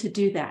okay to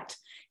do that,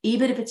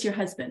 even if it's your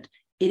husband.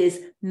 It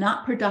is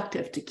not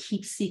productive to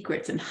keep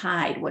secrets and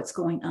hide what's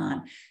going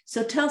on.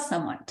 So tell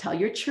someone, tell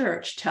your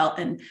church,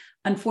 and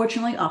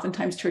unfortunately,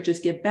 oftentimes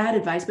churches give bad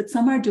advice, but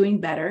some are doing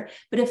better.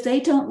 But if they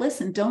don't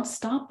listen, don't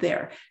stop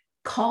there.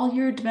 Call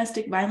your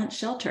domestic violence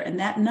shelter. And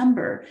that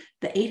number,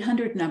 the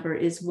 800 number,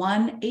 is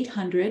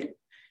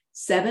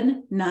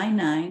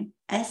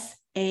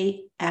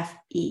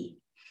 1-800-799-SAFE.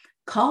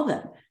 Call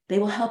them. They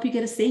will help you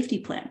get a safety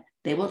plan.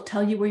 They will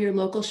tell you where your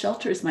local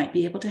shelters might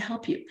be able to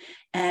help you.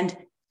 And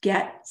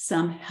get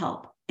some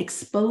help.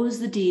 Expose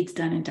the deeds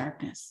done in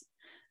darkness.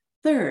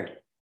 Third,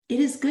 it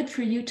is good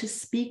for you to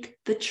speak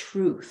the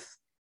truth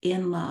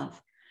in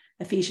love.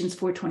 Ephesians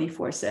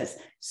 4:24 says,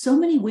 so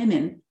many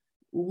women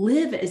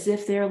live as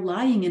if they're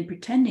lying and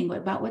pretending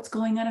about what's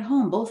going on at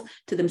home, both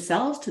to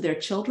themselves, to their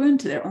children,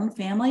 to their own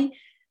family.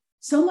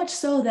 So much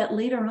so that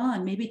later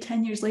on, maybe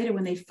 10 years later,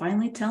 when they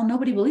finally tell,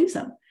 nobody believes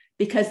them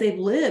because they've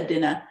lived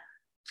in a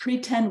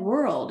pretend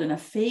world, in a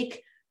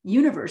fake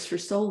universe for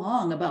so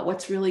long about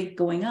what's really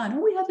going on.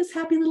 Oh, we have this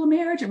happy little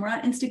marriage and we're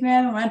on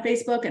Instagram and we're on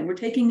Facebook and we're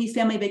taking these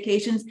family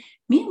vacations.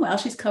 Meanwhile,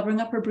 she's covering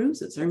up her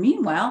bruises, or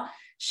meanwhile,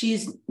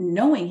 she's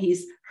knowing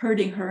he's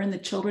hurting her and the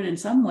children in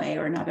some way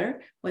or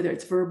another, whether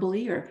it's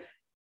verbally or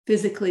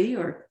physically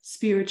or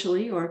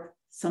spiritually or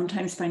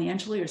sometimes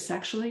financially or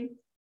sexually.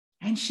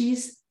 And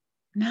she's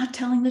not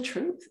telling the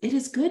truth. It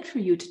is good for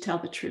you to tell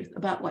the truth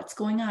about what's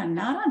going on,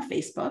 not on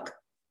Facebook.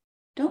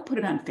 Don't put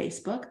it on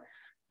Facebook,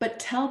 but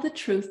tell the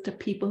truth to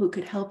people who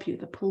could help you,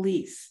 the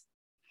police,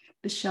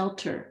 the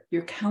shelter,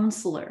 your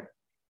counselor,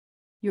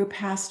 your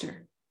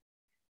pastor.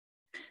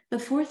 The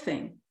fourth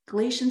thing,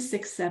 Galatians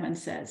 6:7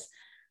 says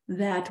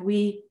that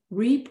we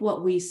reap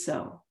what we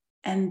sow.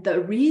 And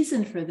the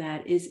reason for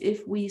that is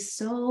if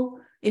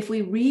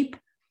we reap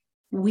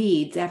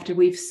weeds after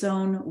we've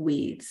sown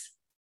weeds,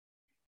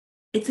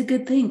 it's a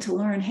good thing to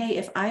learn, hey,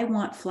 if I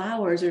want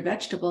flowers or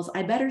vegetables,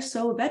 I better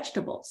sow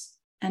vegetables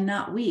and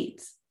not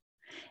weeds.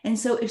 And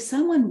so if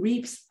someone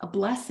reaps a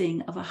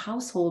blessing of a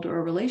household or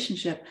a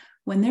relationship,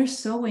 when they're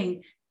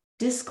sowing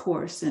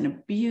discourse and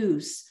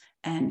abuse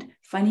and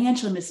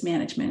financial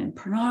mismanagement and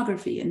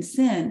pornography and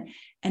sin,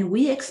 and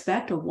we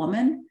expect a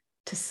woman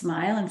to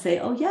smile and say,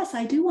 oh, yes,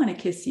 I do want to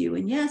kiss you.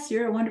 And yes,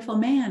 you're a wonderful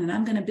man, and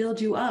I'm going to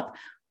build you up,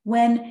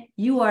 when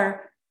you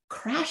are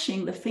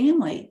crashing the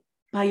family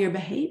by your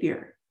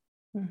behavior.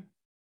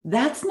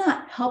 That's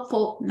not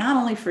helpful, not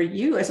only for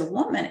you as a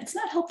woman, it's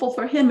not helpful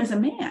for him as a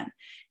man.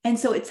 And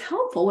so it's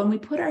helpful when we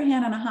put our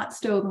hand on a hot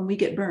stove and we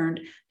get burned.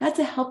 That's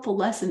a helpful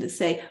lesson to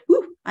say,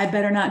 whew, I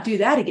better not do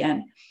that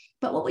again.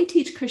 But what we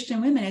teach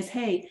Christian women is,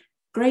 hey,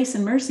 grace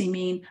and mercy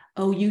mean,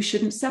 oh, you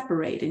shouldn't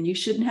separate, and you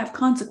shouldn't have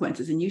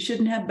consequences, and you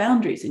shouldn't have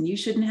boundaries, and you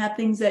shouldn't have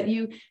things that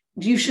you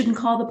shouldn't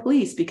call the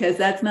police because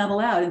that's not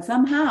allowed. And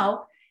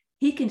somehow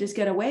he can just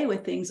get away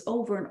with things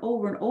over and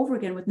over and over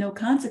again with no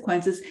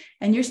consequences.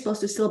 And you're supposed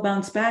to still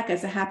bounce back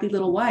as a happy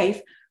little wife,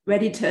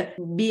 ready to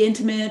be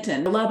intimate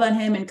and love on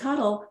him and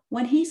cuddle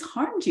when he's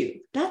harmed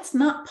you. That's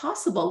not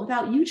possible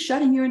without you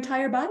shutting your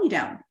entire body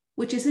down,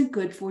 which isn't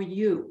good for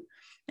you.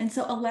 And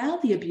so allow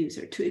the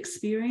abuser to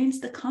experience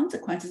the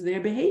consequences of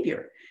their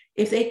behavior.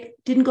 If they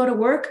didn't go to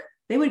work,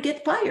 they would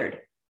get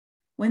fired.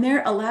 When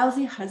they're a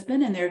lousy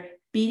husband and they're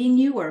beating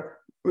you or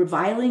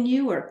reviling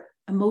you or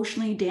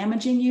emotionally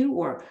damaging you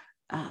or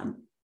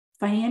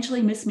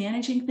financially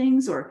mismanaging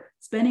things or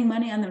spending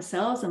money on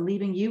themselves and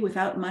leaving you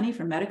without money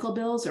for medical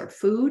bills or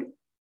food,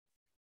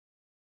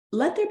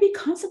 let there be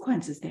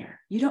consequences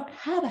there. You don't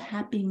have a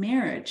happy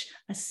marriage,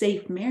 a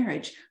safe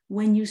marriage,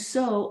 when you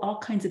sow all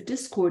kinds of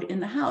discord in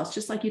the house,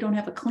 just like you don't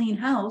have a clean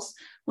house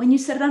when you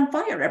set it on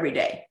fire every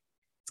day.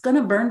 It's going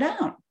to burn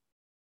down.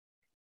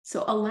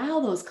 So allow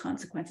those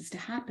consequences to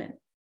happen.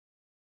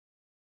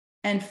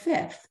 And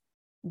fifth,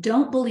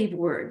 don't believe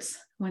words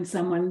when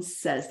someone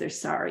says they're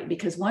sorry,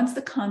 because once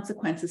the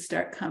consequences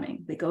start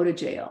coming, they go to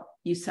jail,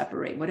 you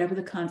separate, whatever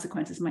the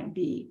consequences might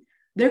be,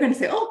 they're going to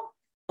say,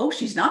 oh,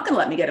 she's not going to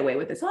let me get away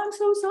with this. I'm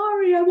so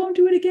sorry. I won't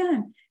do it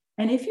again.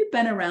 And if you've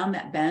been around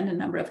that bend a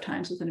number of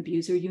times with an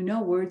abuser, you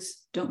know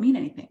words don't mean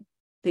anything.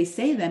 They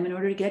say them in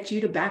order to get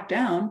you to back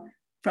down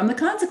from the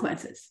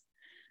consequences.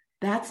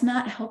 That's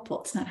not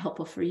helpful. It's not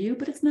helpful for you,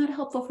 but it's not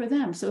helpful for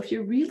them. So if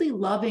you're really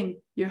loving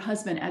your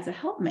husband as a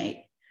helpmate,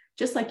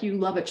 just like you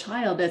love a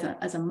child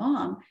as a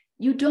mom,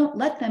 you don't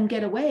let them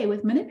get away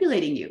with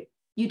manipulating you.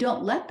 You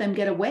don't let them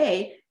get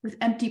away with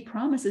empty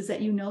promises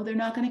that you know they're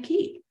not going to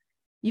keep.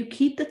 You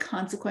keep the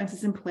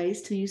consequences in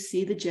place till you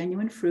see the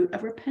genuine fruit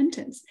of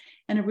repentance.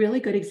 And a really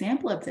good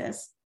example of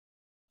this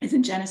is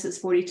in Genesis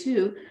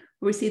 42,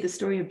 where we see the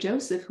story of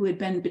Joseph, who had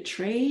been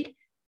betrayed,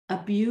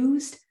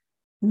 abused,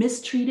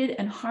 mistreated,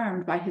 and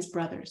harmed by his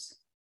brothers.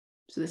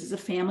 So this is a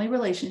family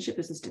relationship.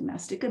 This is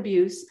domestic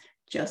abuse.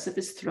 Joseph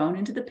is thrown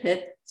into the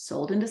pit,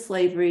 sold into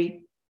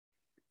slavery,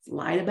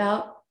 lied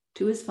about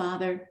to his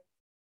father.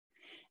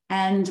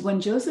 And when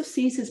Joseph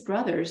sees his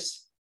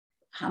brothers,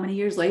 how many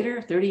years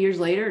later, 30 years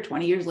later,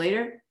 20 years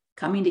later,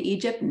 coming to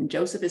Egypt, and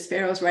Joseph is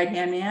Pharaoh's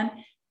right-hand man,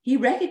 he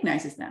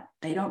recognizes them.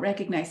 They don't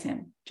recognize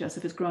him.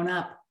 Joseph has grown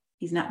up.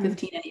 He's not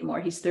 15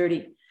 anymore. He's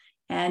 30.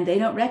 And they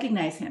don't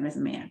recognize him as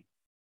a man.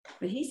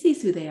 But he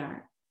sees who they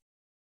are.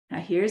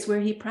 Now, here's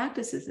where he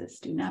practices this.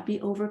 Do not be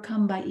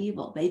overcome by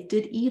evil. They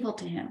did evil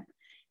to him.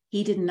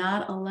 He did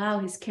not allow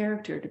his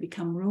character to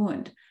become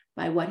ruined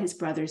by what his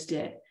brothers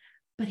did.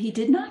 But he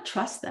did not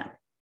trust them.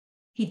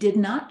 He did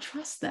not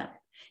trust them.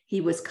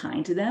 He was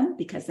kind to them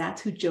because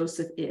that's who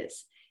Joseph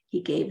is.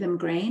 He gave them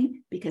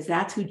grain because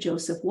that's who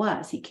Joseph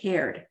was. He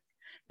cared.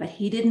 But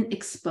he didn't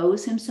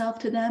expose himself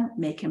to them,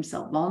 make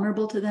himself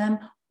vulnerable to them,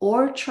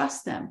 or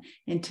trust them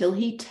until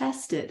he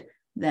tested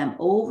them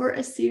over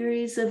a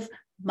series of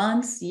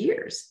months,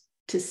 years,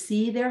 to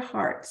see their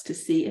hearts, to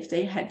see if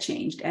they had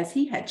changed as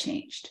he had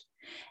changed.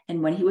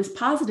 And when he was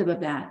positive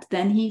of that,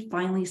 then he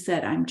finally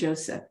said, I'm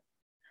Joseph.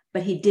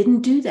 But he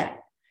didn't do that.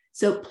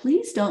 So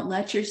please don't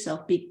let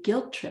yourself be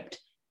guilt-tripped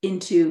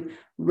into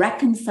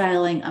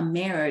reconciling a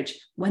marriage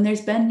when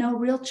there's been no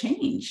real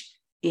change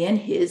in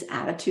his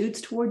attitudes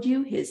toward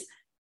you, his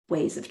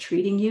ways of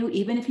treating you,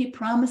 even if he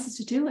promises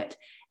to do it.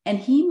 And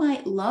he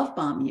might love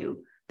bomb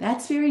you.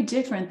 That's very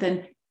different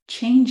than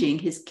changing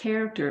his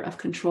character of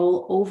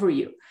control over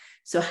you.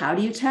 So how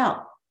do you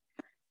tell?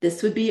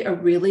 This would be a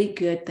really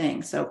good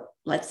thing. So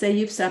let's say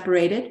you've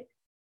separated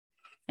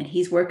and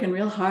he's working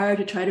real hard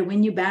to try to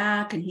win you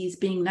back, and he's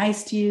being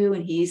nice to you,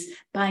 and he's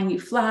buying you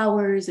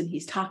flowers, and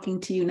he's talking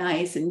to you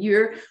nice, and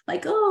you're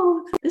like,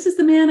 oh, this is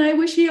the man I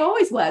wish he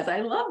always was.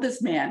 I love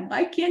this man.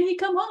 Why can't he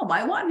come home?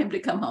 I want him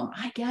to come home.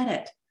 I get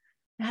it.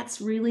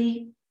 That's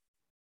really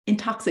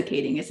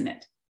intoxicating, isn't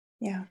it?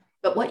 Yeah.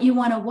 But what you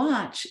want to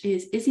watch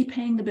is he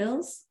paying the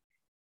bills?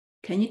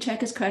 Can you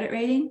check his credit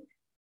rating?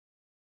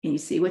 Can you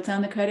see what's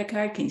on the credit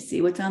card? Can you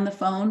see what's on the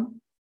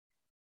phone?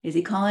 Is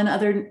he calling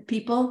other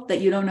people that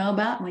you don't know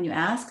about? When you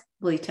ask,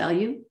 will he tell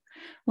you?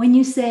 When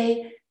you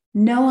say,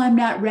 no, I'm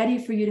not ready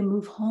for you to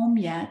move home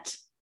yet,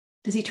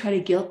 does he try to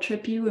guilt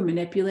trip you or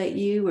manipulate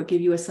you or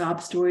give you a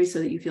sob story so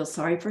that you feel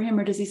sorry for him?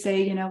 Or does he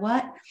say, you know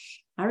what?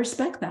 I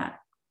respect that.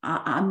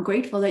 I'm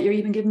grateful that you're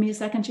even giving me a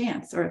second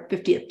chance or a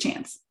 50th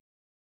chance.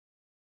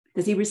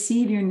 Does he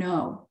receive your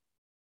no?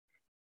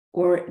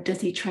 Or does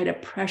he try to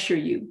pressure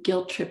you,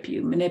 guilt trip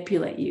you,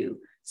 manipulate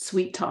you,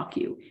 sweet talk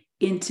you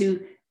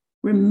into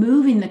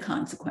removing the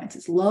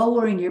consequences,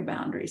 lowering your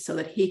boundaries so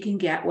that he can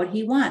get what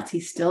he wants?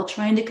 He's still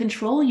trying to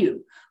control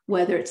you,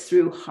 whether it's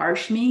through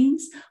harsh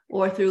means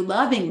or through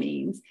loving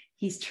means.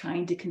 He's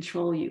trying to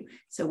control you.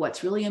 So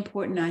what's really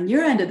important on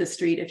your end of the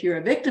street, if you're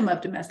a victim of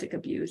domestic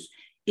abuse,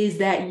 is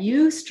that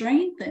you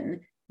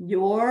strengthen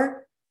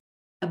your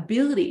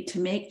ability to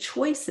make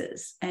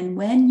choices. And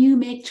when you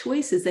make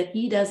choices that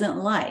he doesn't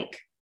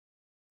like,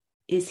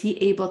 is he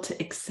able to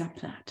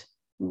accept that?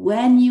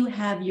 When you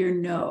have your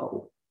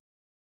no,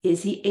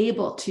 is he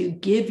able to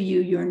give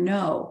you your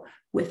no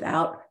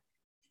without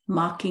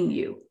mocking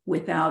you,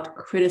 without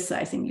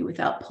criticizing you,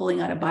 without pulling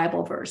out a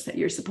Bible verse that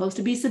you're supposed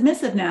to be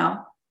submissive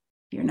now?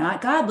 You're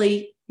not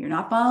godly. You're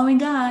not following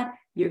God.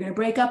 You're going to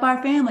break up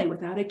our family,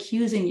 without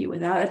accusing you,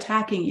 without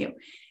attacking you.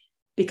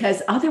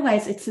 Because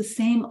otherwise it's the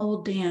same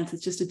old dance.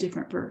 It's just a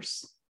different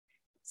verse.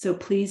 So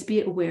please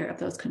be aware of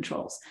those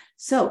controls.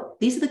 So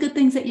these are the good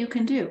things that you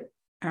can do.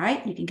 All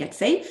right. You can get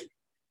safe.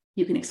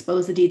 You can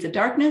expose the deeds of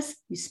darkness.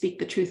 You speak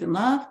the truth in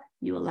love.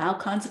 You allow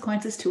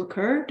consequences to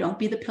occur. Don't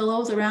be the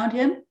pillows around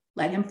him.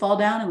 Let him fall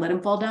down, and let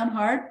him fall down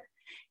hard.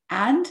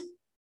 And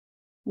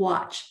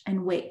watch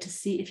and wait to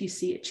see if you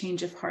see a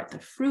change of heart, the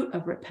fruit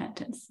of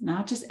repentance,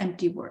 not just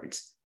empty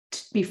words,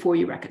 before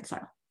you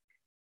reconcile.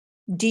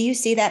 Do you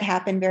see that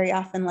happen very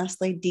often,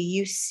 Leslie? Do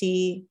you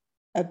see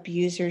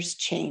abusers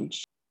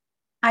change?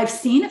 I've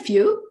seen a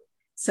few.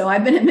 So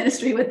I've been in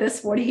ministry with this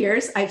 40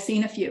 years. I've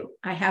seen a few.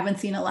 I haven't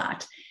seen a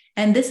lot.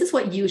 And this is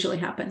what usually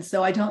happens.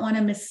 So I don't want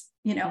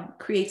to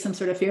create some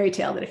sort of fairy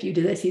tale that if you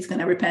do this, he's going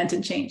to repent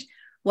and change.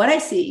 What I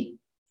see,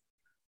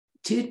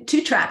 two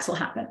tracks will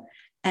happen.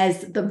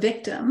 As the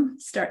victim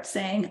starts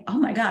saying, oh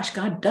my gosh,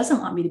 God doesn't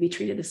want me to be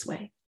treated this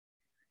way.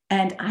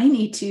 And I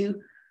need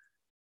to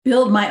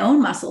build my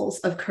own muscles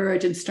of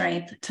courage and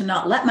strength to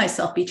not let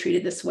myself be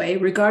treated this way,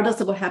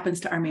 regardless of what happens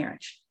to our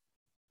marriage,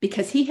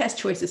 because he has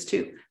choices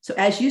too. So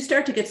as you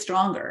start to get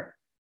stronger,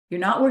 you're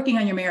not working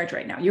on your marriage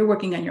right now. You're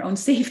working on your own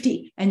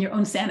safety and your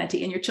own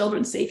sanity and your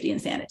children's safety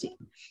and sanity.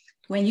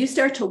 When you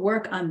start to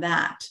work on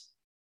that,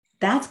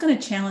 that's going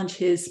to challenge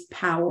his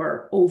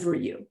power over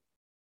you.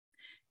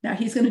 Now,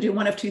 he's going to do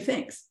one of two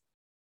things.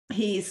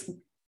 He's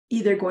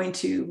either going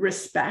to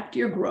respect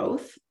your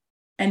growth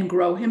and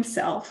grow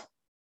himself,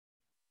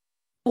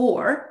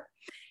 or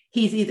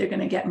he's either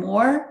going to get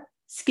more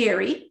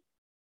scary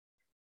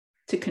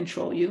to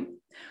control you,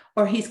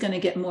 or he's going to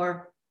get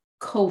more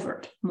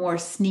covert, more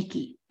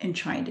sneaky in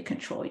trying to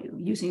control you,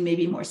 using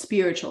maybe more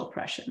spiritual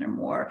oppression or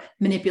more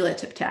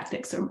manipulative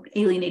tactics or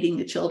alienating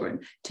the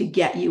children to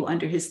get you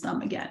under his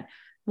thumb again.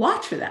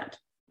 Watch for that.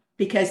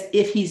 Because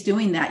if he's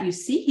doing that, you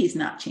see he's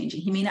not changing.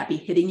 He may not be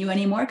hitting you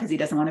anymore because he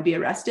doesn't want to be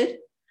arrested,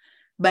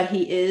 but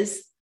he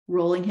is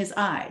rolling his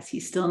eyes.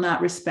 He's still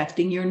not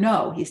respecting your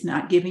no. He's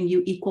not giving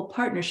you equal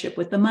partnership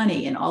with the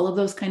money and all of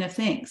those kind of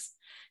things.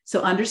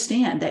 So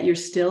understand that you're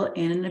still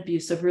in an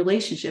abusive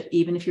relationship,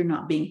 even if you're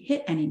not being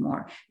hit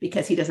anymore,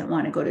 because he doesn't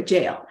want to go to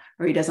jail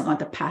or he doesn't want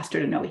the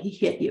pastor to know he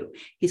hit you.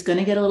 He's going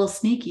to get a little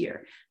sneakier.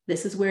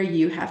 This is where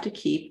you have to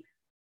keep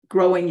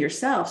growing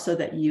yourself so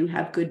that you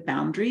have good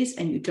boundaries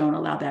and you don't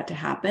allow that to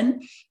happen.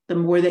 The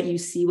more that you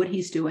see what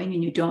he's doing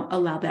and you don't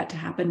allow that to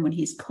happen when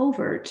he's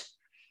covert,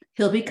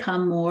 he'll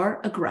become more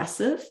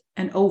aggressive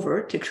and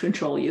overt to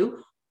control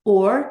you.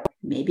 Or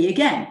maybe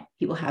again,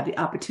 he will have the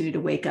opportunity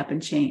to wake up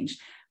and change.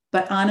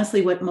 But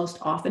honestly, what most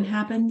often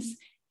happens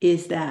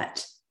is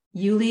that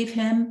you leave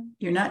him,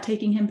 you're not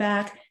taking him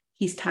back.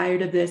 He's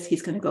tired of this.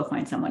 He's going to go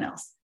find someone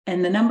else.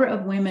 And the number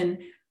of women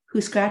who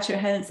scratch their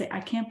head and say,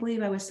 I can't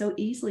believe I was so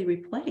easily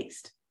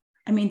replaced.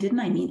 I mean, didn't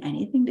I mean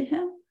anything to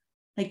him?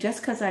 Like, just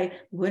because I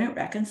wouldn't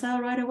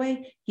reconcile right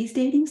away, he's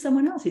dating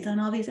someone else. He's on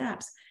all these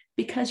apps.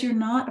 Because you're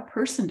not a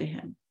person to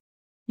him.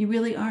 You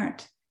really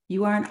aren't.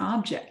 You are an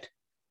object.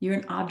 You're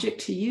an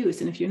object to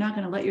use. And if you're not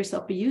going to let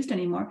yourself be used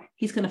anymore,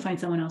 he's going to find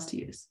someone else to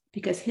use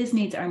because his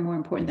needs are more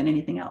important than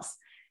anything else.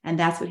 And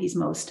that's what he's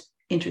most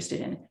interested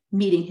in,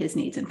 meeting his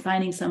needs and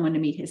finding someone to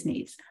meet his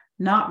needs,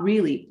 not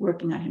really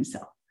working on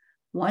himself.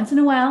 Once in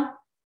a while,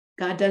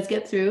 God does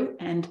get through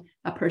and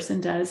a person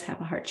does have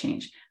a heart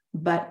change,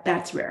 but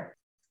that's rare.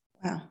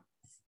 Wow.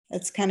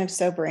 It's kind of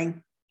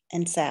sobering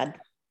and sad.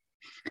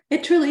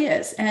 It truly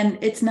is. And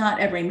it's not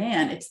every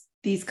man, it's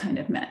these kind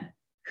of men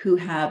who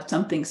have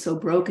something so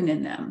broken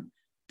in them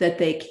that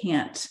they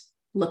can't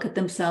look at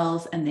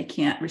themselves and they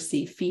can't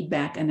receive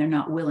feedback, and they're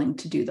not willing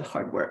to do the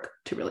hard work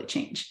to really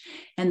change.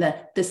 And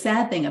the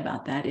sad thing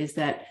about that is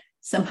that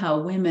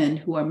somehow women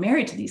who are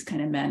married to these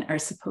kind of men are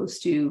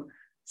supposed to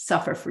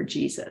suffer for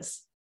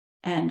Jesus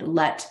and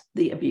let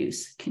the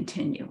abuse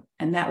continue.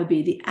 And that would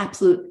be the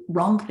absolute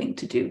wrong thing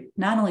to do,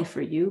 not only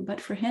for you,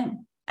 but for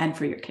him and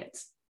for your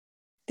kids.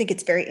 I think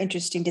it's very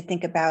interesting to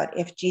think about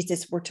if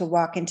Jesus were to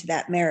walk into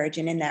that marriage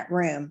and in that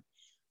room,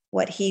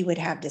 what he would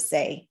have to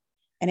say.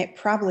 And it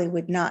probably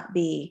would not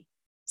be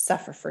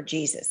suffer for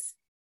Jesus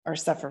or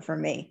suffer for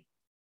me.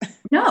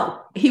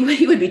 No, he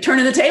would be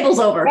turning the tables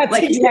over. That's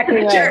like exactly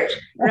in the right. church,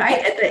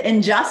 right? At the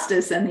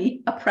injustice and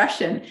the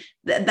oppression.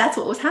 That's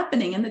what was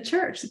happening in the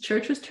church. The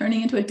church was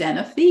turning into a den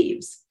of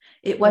thieves.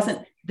 It wasn't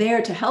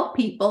there to help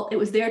people. It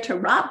was there to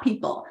rob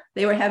people.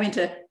 They were having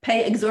to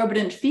pay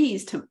exorbitant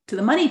fees to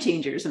the money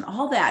changers and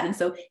all that. And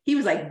so he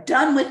was like,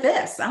 done with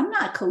this. I'm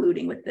not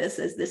colluding with this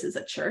as this is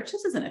a church.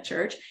 This isn't a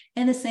church.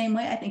 In the same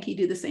way, I think he'd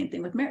do the same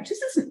thing with marriage.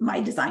 This isn't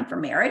my design for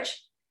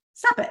marriage.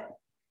 Stop it.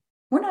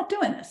 We're not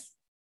doing this.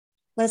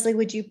 Leslie,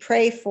 would you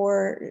pray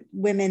for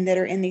women that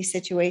are in these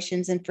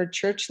situations and for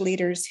church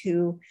leaders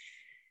who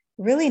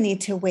really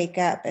need to wake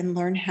up and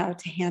learn how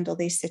to handle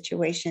these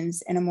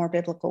situations in a more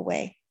biblical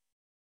way?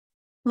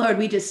 Lord,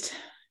 we just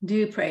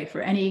do pray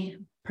for any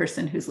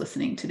person who's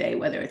listening today,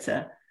 whether it's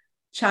a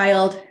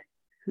child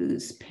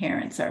whose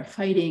parents are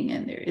fighting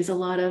and there is a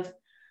lot of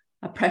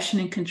oppression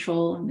and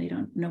control and they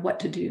don't know what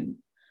to do,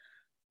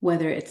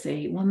 whether it's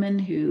a woman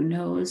who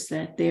knows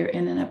that they're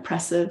in an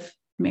oppressive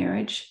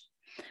marriage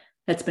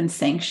that's been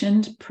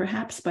sanctioned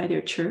perhaps by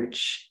their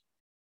church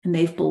and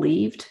they've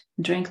believed,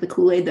 drank the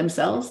Kool-Aid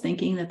themselves,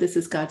 thinking that this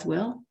is God's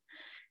will.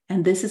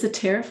 And this is a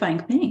terrifying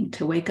thing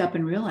to wake up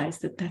and realize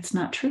that that's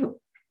not true.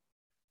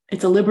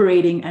 It's a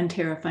liberating and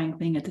terrifying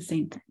thing at the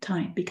same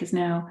time, because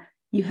now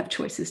you have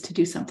choices to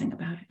do something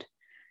about it.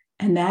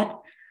 And that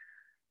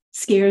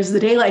scares the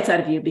daylights out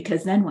of you,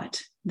 because then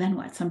what? Then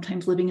what?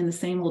 Sometimes living in the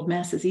same old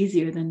mess is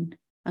easier than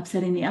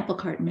upsetting the apple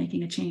cart and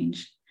making a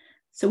change.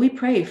 So we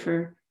pray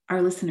for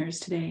our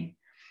listeners today.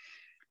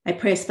 I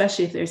pray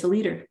especially if there's a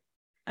leader,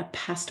 a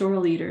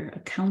pastoral leader, a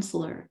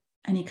counselor,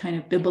 any kind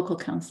of biblical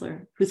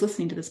counselor who's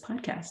listening to this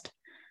podcast,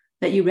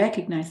 that you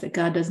recognize that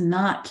God does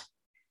not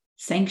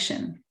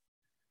sanction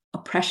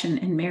oppression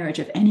in marriage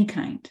of any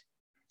kind.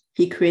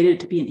 He created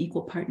it to be an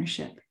equal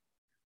partnership,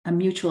 a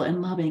mutual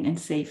and loving and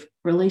safe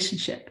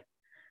relationship,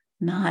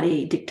 not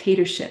a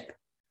dictatorship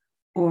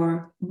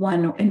or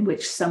one in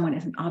which someone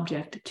is an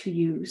object to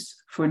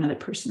use for another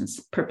person's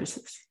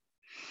purposes.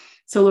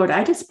 So Lord,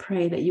 I just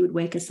pray that you would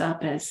wake us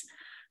up as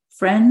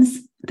friends,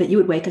 that you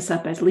would wake us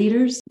up as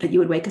leaders, that you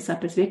would wake us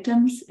up as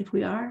victims if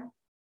we are,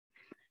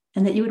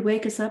 and that you would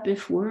wake us up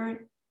if we're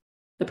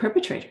the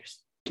perpetrators.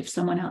 If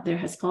someone out there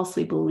has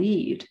falsely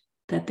believed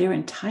that they're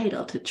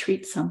entitled to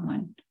treat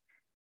someone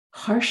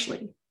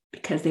harshly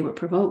because they were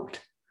provoked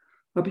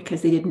or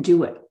because they didn't do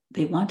what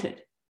they wanted,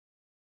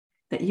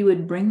 that you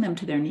would bring them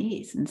to their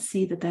knees and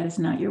see that that is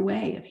not your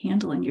way of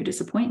handling your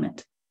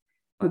disappointment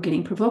or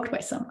getting provoked by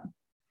someone.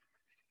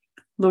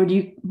 Lord,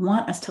 you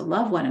want us to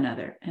love one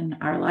another and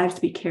our lives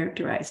to be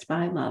characterized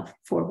by love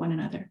for one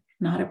another,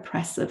 not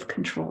oppressive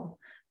control,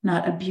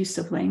 not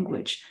abusive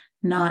language,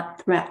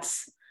 not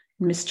threats,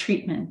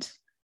 mistreatment,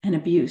 and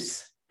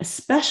abuse,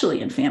 especially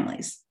in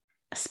families.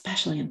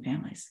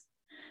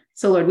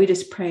 So Lord, we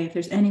just pray if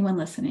there's anyone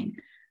listening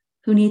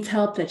who needs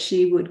help, that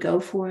she would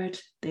go for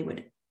it. They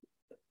would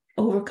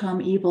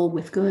overcome evil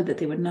with good, that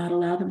they would not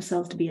allow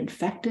themselves to be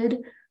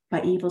infected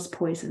by evil's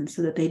poison,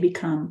 so that they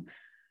become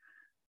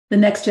the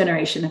next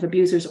generation of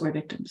abusers or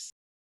victims.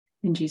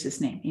 In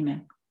Jesus' name,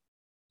 amen.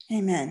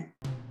 Amen.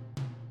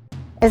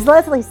 As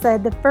Leslie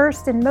said, the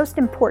first and most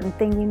important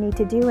thing you need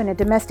to do in a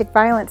domestic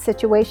violence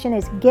situation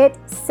is get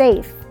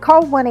safe.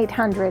 Call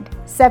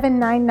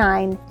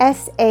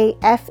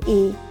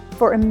 1-800-799-SAFE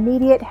for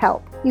immediate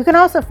help. You can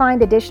also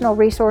find additional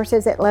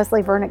resources at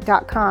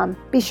leslievernick.com.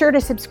 Be sure to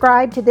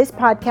subscribe to this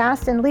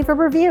podcast and leave a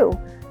review.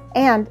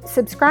 And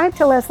subscribe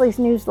to Leslie's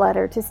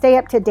newsletter to stay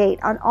up to date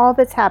on all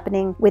that's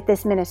happening with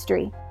this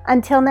ministry.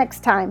 Until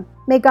next time,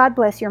 may God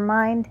bless your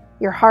mind,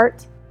 your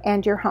heart,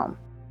 and your home.